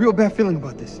 I've got a real bad feeling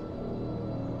about this.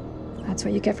 That's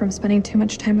what you get from spending too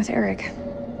much time with Eric.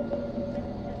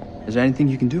 Is there anything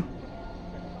you can do?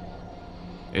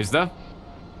 Is there?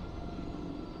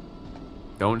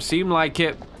 Don't seem like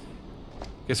it.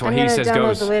 Guess what I'm he gonna says download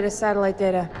goes. the latest satellite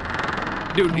data.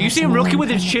 Dude, you see him looking with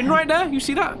his chin right there? You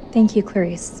see that? Thank you,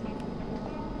 Clarice.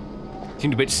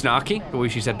 Seemed a bit snarky, the way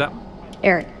she said that.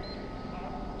 Eric,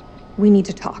 we need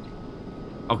to talk.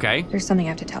 Okay. There's something I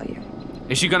have to tell you.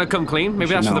 Is she gonna come clean? Maybe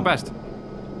should that's for the know. best.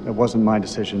 It wasn't my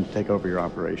decision to take over your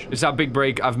operation. It's that big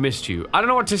break, I've missed you. I don't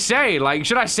know what to say. Like,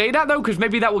 should I say that, though? Because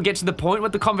maybe that will get to the point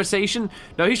with the conversation.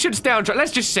 No, he should stay on track.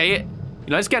 Let's just say it. You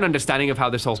know, let's get an understanding of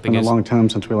how this whole It's thing been a is. long time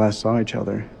since we last saw each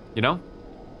other. You know?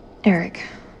 Eric,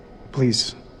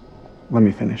 Please, let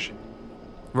me finish.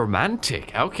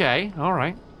 Romantic. Okay, all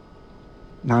right.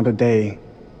 Not a day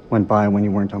went by when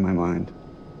you weren't on my mind.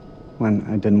 When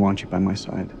I didn't want you by my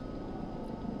side.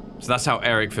 So that's how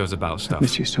Eric feels about I stuff.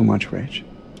 miss you so much, Rach.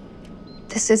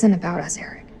 this isn't about us,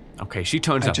 Eric. Okay, she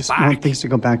turns I her just back. want things to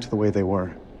go back to the way they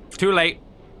were. Too late.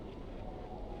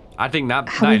 I think that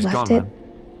How that we is left gone, it, man.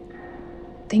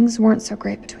 things weren't so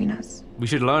great between us. We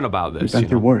should learn about We've this. been You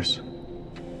through know? worse.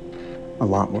 A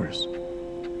lot worse.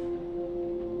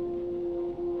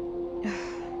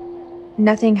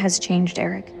 Nothing has changed,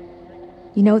 Eric.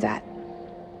 You know that.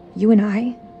 You and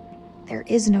I, there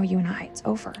is no you and I. It's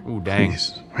over. Ooh, dang.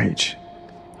 Please, Rach.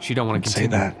 She don't want to Say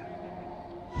continue.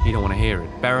 that. You don't want to hear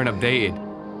it. Bearing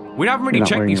updated. We haven't really You're not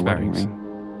checked wearing these your wedding bearings.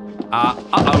 ring.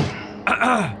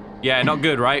 Uh-oh. Yeah, not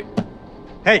good, right?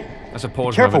 Hey, That's a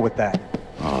pause careful moment. with that.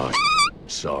 Oh,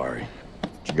 sorry.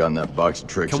 What you got in that box of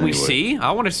tricks Can we anyway? see?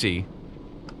 I want to see.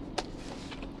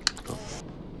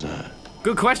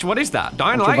 Good question. What is that?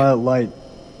 Dying light? Ultraviolet light.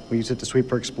 We use it to sweep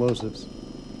for explosives.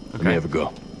 Let me have a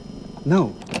go.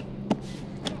 No.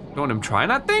 Don't want him trying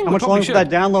that thing? How much longer for that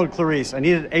download, Clarice? I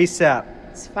need it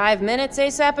ASAP. Is 5 minutes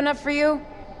ASAP enough for you?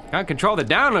 Can't control the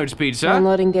download speed, sir.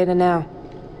 Downloading data now.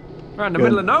 We're in the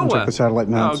middle of I'll nowhere. check the satellite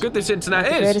maps. Oh, good this internet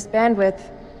The is. greatest bandwidth.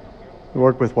 We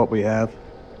work with what we have.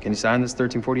 Can you sign this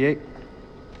 1348?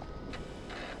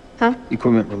 Huh?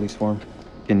 Equipment release form.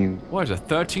 Can you... What is a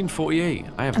 1348?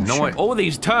 I have no idea. All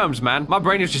these terms, man. My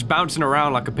brain is just bouncing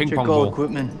around like a ping pong Check all ball.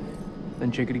 equipment,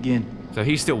 then check it again. So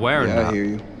he's still wearing that. I hear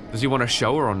you. Does he want to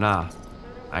show her or nah?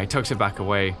 He tucks it back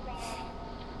away.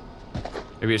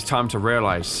 Maybe it's time to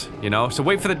realize, you know? So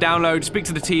wait for the download, speak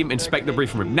to the team, inspect the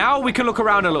briefing room. Now we can look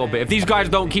around a little bit. If these guys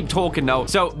don't keep talking, though.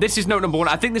 So this is note number 1.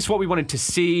 I think this is what we wanted to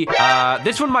see.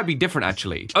 This one might be different,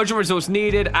 actually. Urgent resource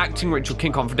needed. Acting Rachel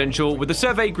King confidential. With the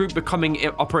survey group becoming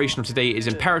operational today, it is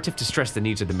imperative to stress the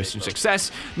needs of the mission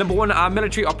success. Number 1, our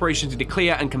military operations need a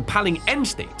clear and compelling end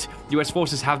state. US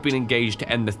forces have been engaged to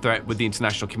end the threat with the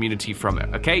international community from it,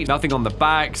 okay? Nothing on the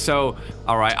back, so,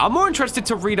 all right. I'm more interested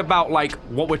to read about, like,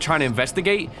 what we're trying to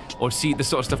investigate or see the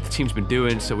sort of stuff the team's been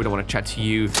doing, so we don't want to chat to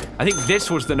you. I think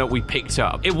this was the note we picked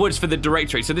up. It was for the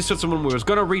directorate, so this was someone we was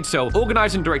going to read. So,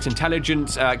 organize and direct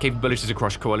intelligence capabilities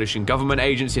across coalition government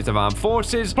agencies of armed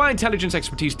forces, apply intelligence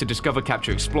expertise to discover,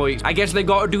 capture, exploit. I guess they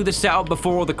got to do the setup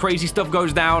before all the crazy stuff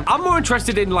goes down. I'm more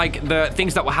interested in, like, the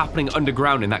things that were happening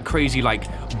underground in that crazy, like,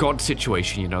 God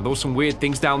situation, you know? There was some weird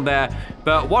things down there.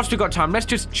 But whilst we got time, let's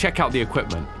just check out the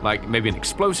equipment. Like, maybe an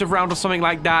explosive round or something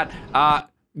like that.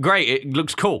 Great, it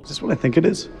looks cool. Is this what I think it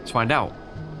is? Let's find out.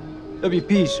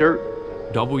 WP, sir.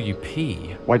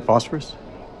 WP? White phosphorus?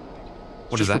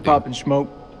 What does that do? Popping smoke,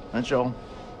 that's all.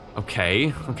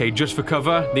 Okay, just for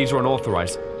cover. These are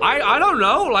unauthorized. I don't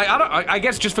know, like, I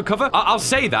guess just for cover. I'll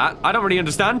say that. I don't really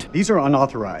understand. These are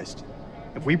unauthorized.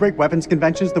 If we break weapons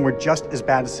conventions, then we're just as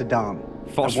bad as Saddam.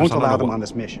 I won't allow them on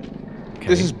this mission. Okay.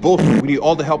 This is bullshit. We need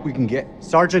all the help we can get.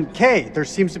 Sergeant K, there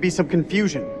seems to be some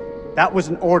confusion. That was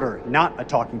an order, not a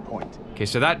talking point. Okay,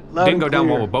 so that didn't go down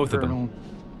well with both of them.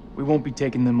 We won't be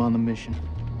taking them on the mission.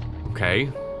 Okay.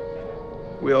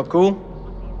 We all cool?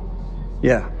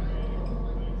 Yeah.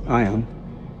 I am.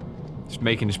 Just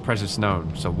making his presence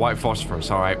known. So white phosphorus,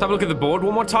 all right. Let's have a look at the board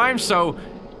one more time. So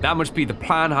that must be the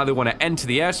plan, how they want to enter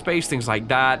the airspace, things like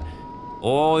that.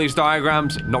 All these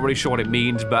diagrams, not really sure what it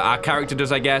means, but our character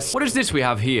does, I guess. What is this we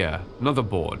have here? Another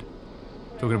board.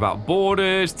 Talking about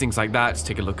borders, things like that. Let's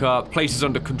take a look up. Places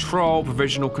under control,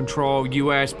 provisional control,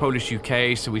 US, Polish,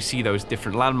 UK. So we see those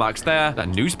different landmarks there. That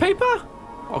newspaper?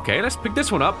 Okay, let's pick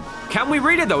this one up. Can we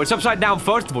read it, though? It's upside down,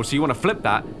 first of all, so you want to flip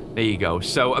that. There you go.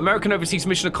 So, American overseas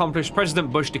mission accomplished.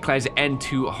 President Bush declares end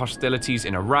to hostilities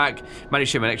in Iraq.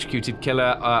 Managed him and executed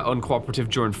killer uncooperative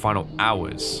during final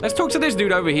hours. Let's talk to this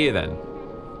dude over here, then.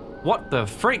 What the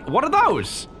freak? What are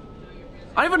those?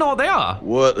 I don't even know what they are.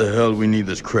 What the hell do we need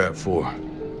this crap for?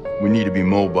 We need to be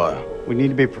mobile. We need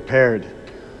to be prepared.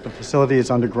 The facility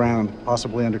is underground,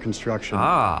 possibly under construction.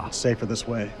 Ah. It's safer this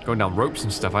way. Going down ropes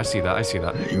and stuff. I see that. I see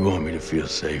that. You want me to feel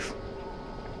safe?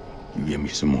 You give me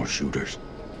some more shooters.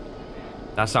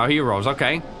 That's how he rolls.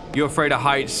 Okay. You're afraid of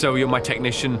heights, so you're my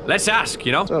technician. Let's ask,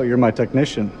 you know? So, you're my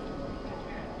technician.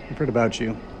 I've heard about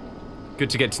you.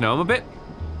 Good to get to know him a bit.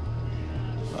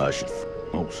 I should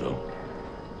hope so.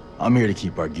 I'm here to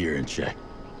keep our gear in check.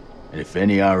 And if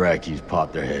any Iraqis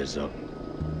pop their heads up,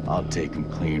 I'll take them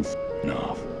clean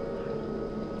off.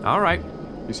 All right.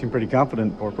 You seem pretty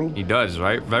confident, Corporal. He does,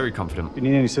 right? Very confident. If you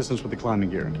need any assistance with the climbing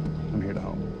gear, I'm here to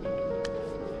help.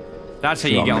 That's how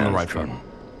you get on the right foot.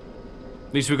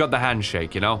 At least we got the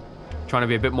handshake, you know? Trying to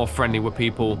be a bit more friendly with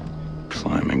people.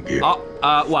 Climbing gear.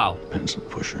 Well. Pencil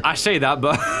pusher. I say that,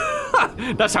 but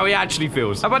that's how he actually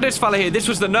feels. How about this fella here? This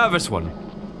was the nervous one.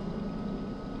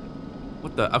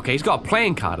 What the? Okay, he's got a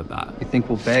playing card of that. You think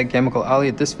we'll bag Chemical Ali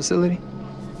at this facility?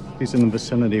 If he's in the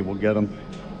vicinity, we'll get him.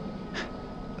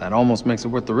 That almost makes it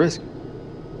worth the risk.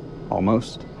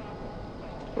 Almost.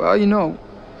 Well, you know,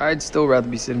 I'd still rather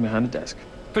be sitting behind a desk.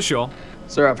 For sure.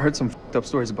 Sir, I've heard some f***ed up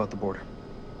stories about the border.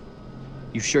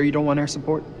 You sure you don't want air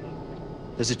support?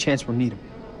 There's a chance we'll need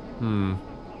them.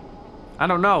 I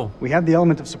don't know. We have the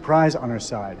element of surprise on our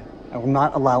side. I will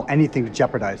not allow anything to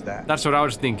jeopardize that. That's what I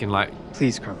was thinking, like...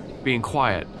 Please, Colonel. Being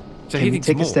quiet. So Can you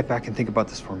take a step back and think about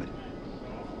this for a minute?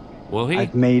 Will he?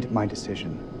 I've made my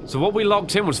decision. So what we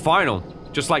locked in was final.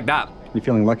 Just like that. You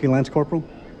feeling lucky, Lance Corporal?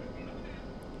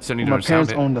 Certainly Well, don't my parents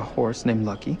sound it. owned a horse named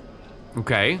Lucky.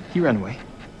 Okay. He ran away.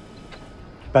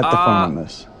 Bet the phone on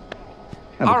this.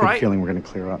 I have a good right. feeling we're gonna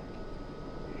clear up.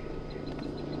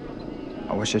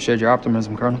 I wish I shared your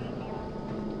optimism, Colonel.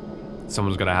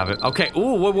 Someone's gonna have it. Okay.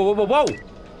 Ooh, whoa.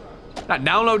 That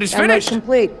download is Download finished.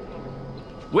 complete.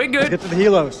 We're good. Let's get to the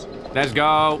helos. Let's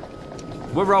go.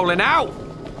 We're rolling out.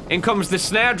 In comes the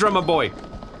snare drummer boy.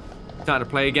 Time to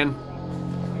play again.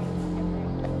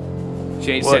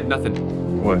 She ain't said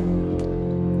nothing. What?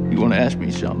 You want to ask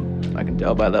me something? I can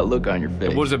tell by that look on your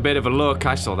face. It was a bit of a look,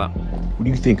 I saw that. What do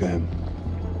you think of him?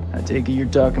 I take it you're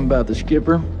talking about the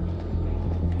skipper?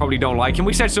 Probably don't like him.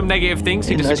 We said some negative things.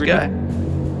 He Nice guy.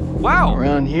 Wow.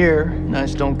 Around here,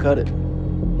 nice don't cut it.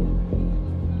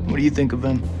 What do you think of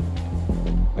him?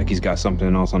 Like he's got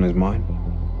something else on his mind?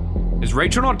 Has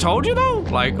Rachel not told you though?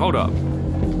 Like, hold up.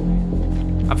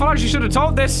 I feel like she should have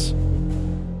told this.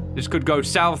 This could go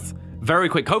south very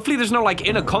quick. Hopefully there's no like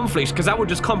inner conflicts, because that would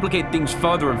just complicate things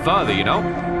further and further, you know?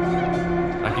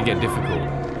 That could get difficult.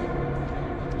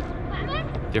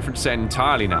 Different set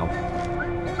entirely now.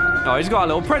 Oh, he's got a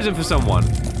little present for someone.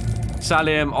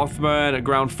 Salim, Othman,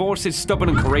 ground forces, stubborn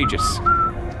and courageous.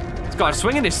 He's got a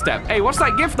swing in his step. Hey, what's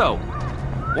that gift though?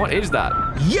 What is that?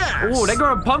 Yes! Oh, they're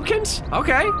growing pumpkins?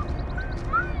 Okay.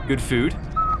 Good food.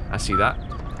 I see that.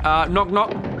 Knock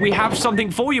knock. We have something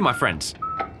for you, my friends.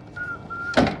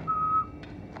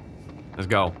 Let's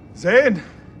go. Zain.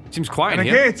 Seems quiet أنا in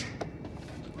here. جيت.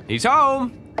 He's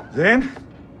home. Zain.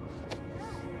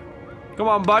 Come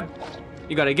on, bud.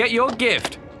 You gotta get your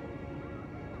gift.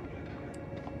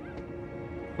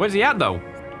 Where's he at, though?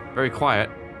 Very quiet.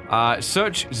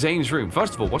 Search Zane's room.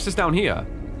 First of all, what's this down here?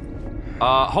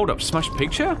 Hold up. Smashed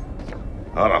picture?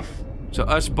 So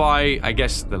us by, I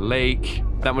guess, the lake.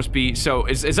 That must be... So,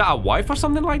 is that a wife or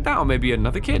something like that? Or maybe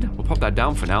another kid? We'll pop that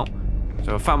down for now.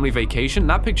 So a family vacation.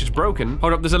 That picture's broken.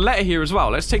 Hold up, there's a letter here as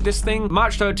well. Let's take this thing.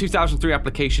 March 3rd, 2003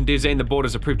 application. Dear Zane, the board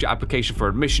has approved your application for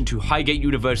admission to Highgate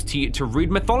University to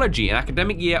read mythology in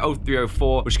academic year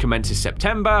 0304, which commences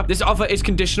September. This offer is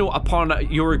conditional upon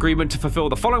your agreement to fulfill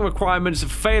the following requirements,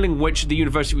 failing which the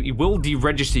university will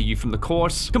deregister you from the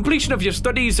course. Completion of your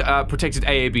studies, protected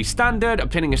AAB standard,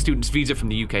 obtaining a student's visa from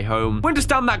the UK home. We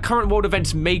understand that current world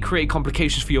events may create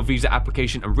complications for your visa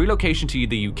application and relocation to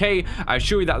the UK. I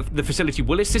assure you that the facility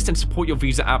will assist and support your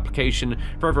visa application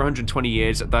for over 120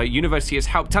 years. The university has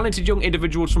helped talented young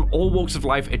individuals from all walks of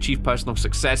life achieve personal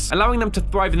success, allowing them to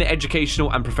thrive in the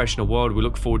educational and professional world. We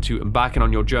look forward to embarking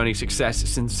on your journey. Success.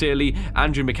 Sincerely,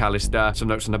 Andrew McAllister. Some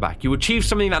notes on the back. You achieved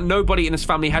something that nobody in this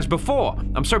family has before.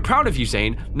 I'm so proud of you,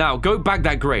 Zane. Now, go back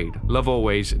that grade. Love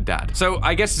always, Dad. So,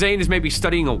 I guess Zane is maybe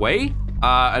studying away?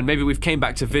 And maybe we've came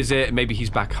back to visit, maybe he's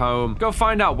back home. Go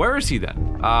find out, where is he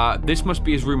then? This must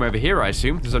be his room over here, I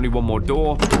assume. There's only one more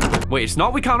door. Wait, it's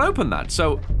not? We can't open that.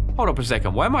 So, hold up a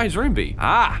second, where might his room be?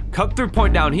 Ah, cut through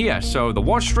point down here. So, the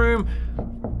washroom.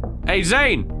 Hey,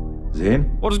 Zane.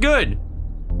 Zane? What's good?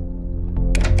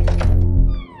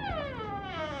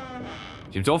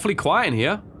 Seems awfully quiet in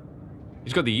here.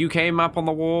 He's got the UK map on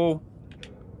the wall.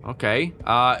 Okay,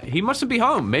 he mustn't be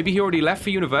home. Maybe he already left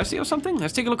for university or something?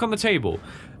 Let's take a look on the table.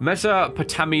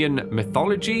 Mesopotamian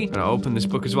mythology. I'm gonna open this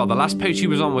book as well. The last page he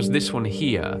was on was this one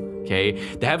here. Okay,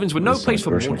 the heavens were no place for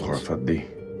mortals. He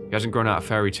hasn't grown out of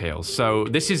fairy tales. So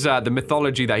this is the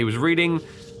mythology that he was reading.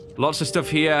 Lots of stuff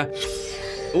here.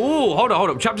 Ooh, hold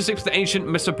up. Chapter 6 of the ancient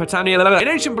Mesopotamia. In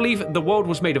ancient belief, the world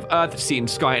was made of earth, sea, and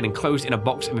sky, and enclosed in a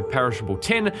box of imperishable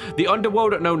tin. The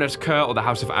underworld, known as Ker, or the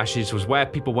House of Ashes, was where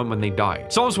people went when they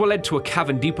died. Souls were led to a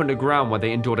cavern deep underground where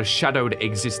they endured a shadowed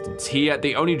existence. Here,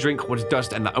 the only drink was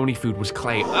dust, and the only food was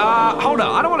clay. Hold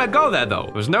up. I don't want to go there, though.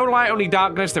 There was no light, only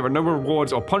darkness. There were no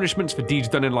rewards or punishments for deeds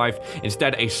done in life.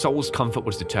 Instead, a soul's comfort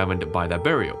was determined by their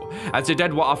burial. As the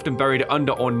dead were often buried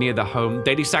under or near the home,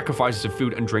 daily sacrifices of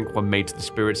food and drink were made to the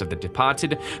spirits of the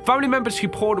departed. Family members who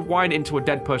poured wine into a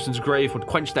dead person's grave would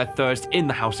quench their thirst in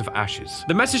the House of Ashes.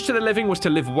 The message to the living was to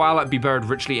live well, be buried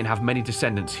richly, and have many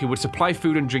descendants who would supply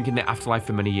food and drink in the afterlife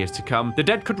for many years to come. The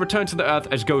dead could return to the earth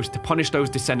as ghosts to punish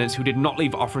those descendants who did not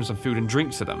leave offerings of food and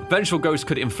drink to them. Vengeful ghosts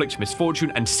could inflict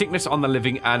misfortune and sickness on the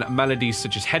living, and maladies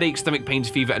such as headaches, stomach pains,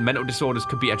 fever, and mental disorders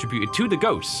could be attributed to the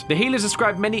ghosts. The healers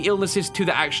ascribed many illnesses to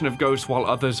the action of ghosts, while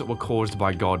others were caused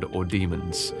by God or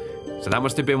demons. So that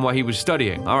must have been what he was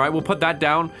studying. All right, we'll put that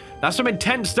down. That's some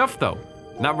intense stuff, though.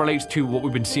 And that relates to what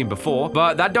we've been seeing before.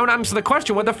 But that don't answer the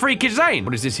question. What the freak is Zane?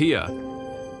 What is this here?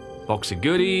 Box of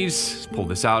goodies. Let's pull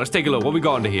this out. Let's take a look. What we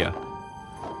got under here?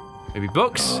 Maybe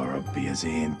books?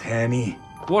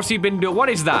 What's he been doing? What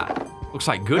is that? Looks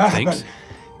like good things.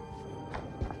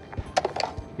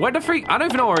 Where the freak? I don't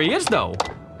even know where he is, though.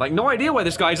 Like, no idea where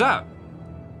this guy's at.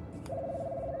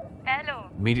 Hello.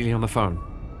 Immediately on the phone.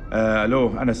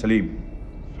 الو انا سليم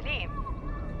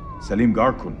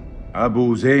جاركون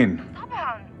ابو زين.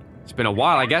 طبعا. It's been a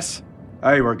while, I guess.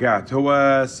 ايوه رجعت.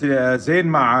 هو زين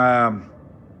مع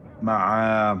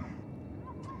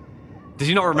Does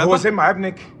he not remember? هو زين مع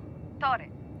ابنك طارق.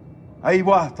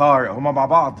 ايوه طارق هما مع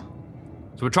بعض.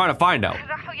 So we're trying to find out.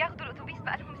 راحوا ياخدوا الاتوبيس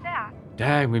بقالهم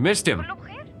Dang, we missed him.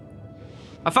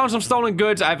 I found some stolen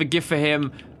goods. I have a gift for him.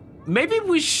 Maybe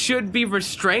we should be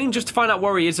restrained just to find out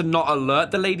where he is and not alert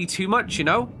the lady too much, you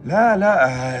know?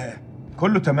 لا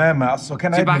كله تمام. أصله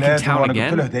كان عيد ميلاده وأنا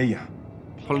جبت له هدية.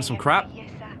 Pulling some crap?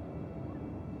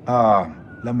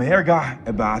 لما يرجع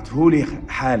ابعتهولي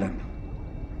حالا.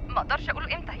 ما اقدرش اقول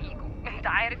امتى هيجوا. انت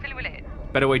عارف الولاد.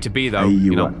 Better way to be though, أي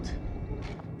you know. وقت.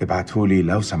 ابعتهولي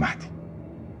لو سمحتي.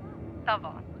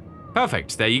 طبعا.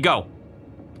 Perfect. There you go.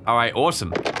 All right,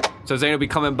 awesome. So Zane will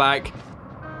be coming back.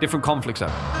 Different conflicts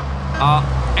though.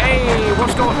 Hey,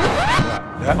 what's going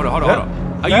on? Hold on.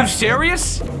 Are you serious?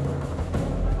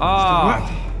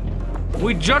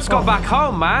 We just got back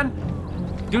home, man.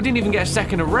 Dude didn't even get a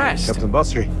second to rest. كابتن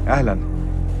بصري أهلا.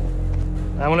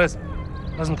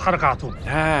 لازم نتحرك على طول. Dang.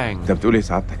 أنت بتقول إيه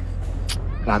سعادتك؟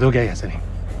 العدو جاي يا سليم.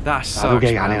 العدو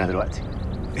جاي علينا دلوقتي.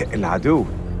 العدو؟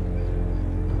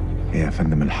 يا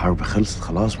فندم الحرب خلصت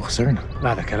خلاص وخسرنا.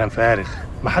 لا ده كلام فارغ.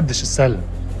 محدش اتسلم.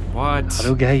 What?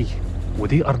 العدو جاي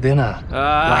ودي أرضنا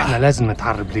وإحنا لازم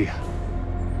نتعرب ليها.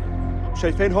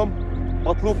 شايفينهم؟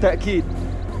 مطلوب تأكيد.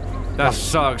 That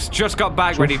sucks. Just got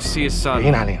back ready to see his son.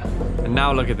 جايين علينا. And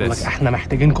now look at this. احنا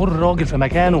محتاجين كل راجل في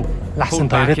مكانه لحسن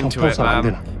طيارتهم توصل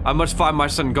عندنا. I must find my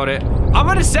son. Got it. I'm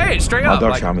gonna say it straight up. ما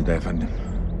اقدرش اعمل ده يا فندم.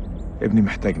 ابني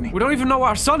محتاجني. We don't even know where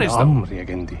our son is. أمر يا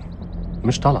جندي.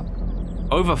 مش طلب.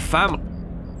 Over family.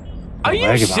 Are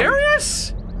you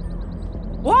serious?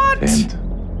 What?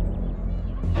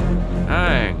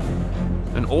 Dang.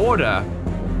 An order?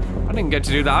 I didn't get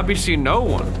to do that. I've been seeing no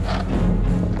one.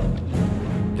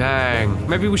 Dang.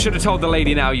 Maybe we should have told the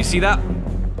lady now. You see that?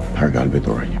 هرجع البيت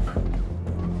قريب.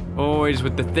 Always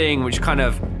with the thing which kind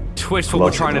of twists what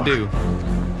we're trying to do.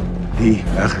 دي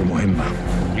آخر مهمة.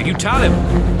 You tell him.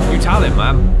 You tell him,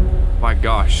 man. My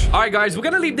gosh. Alright guys, we're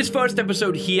gonna leave this first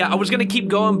episode here. I was gonna keep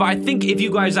going, but I think if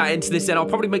you guys are into this, then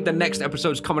I'll probably make the next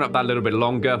episodes coming up that little bit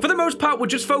longer. For the most part,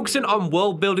 we're just focusing on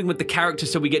world building with the characters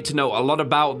so we get to know a lot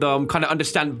about them, kind of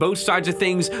understand both sides of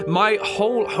things. My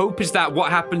whole hope is that what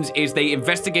happens is they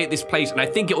investigate this place, and I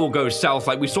think it all goes south.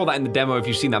 Like we saw that in the demo if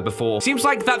you've seen that before. Seems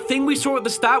like that thing we saw at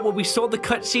the start where we saw the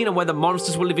cutscene and where the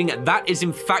monsters were living, that is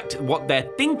in fact what they're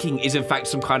thinking is in fact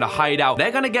some kind of hideout.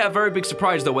 They're gonna get a very big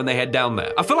surprise though when they head down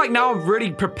there. I feel like now I'm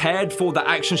really prepared for the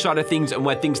action side of things, and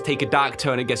where things take a dark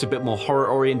turn, it gets a bit more horror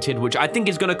oriented, which I think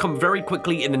is going to come very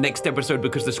quickly in the next episode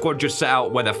because the squad just set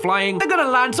out where they're flying. They're going to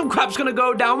land, some crap's going to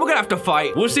go down, we're going to have to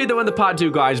fight. We'll see though in the part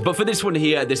 2, guys, but for this one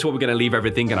here, this is where we're going to leave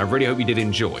everything, and I really hope you did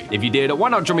enjoy. If you did, why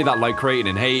not drop me that like rating,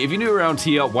 and hey, if you're new around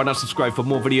here, why not subscribe for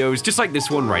more videos just like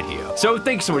this one right here. So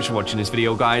thanks so much for watching this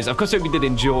video, guys. Of course, I hope you did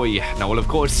enjoy. Now we'll of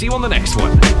course see you on the next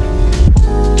one.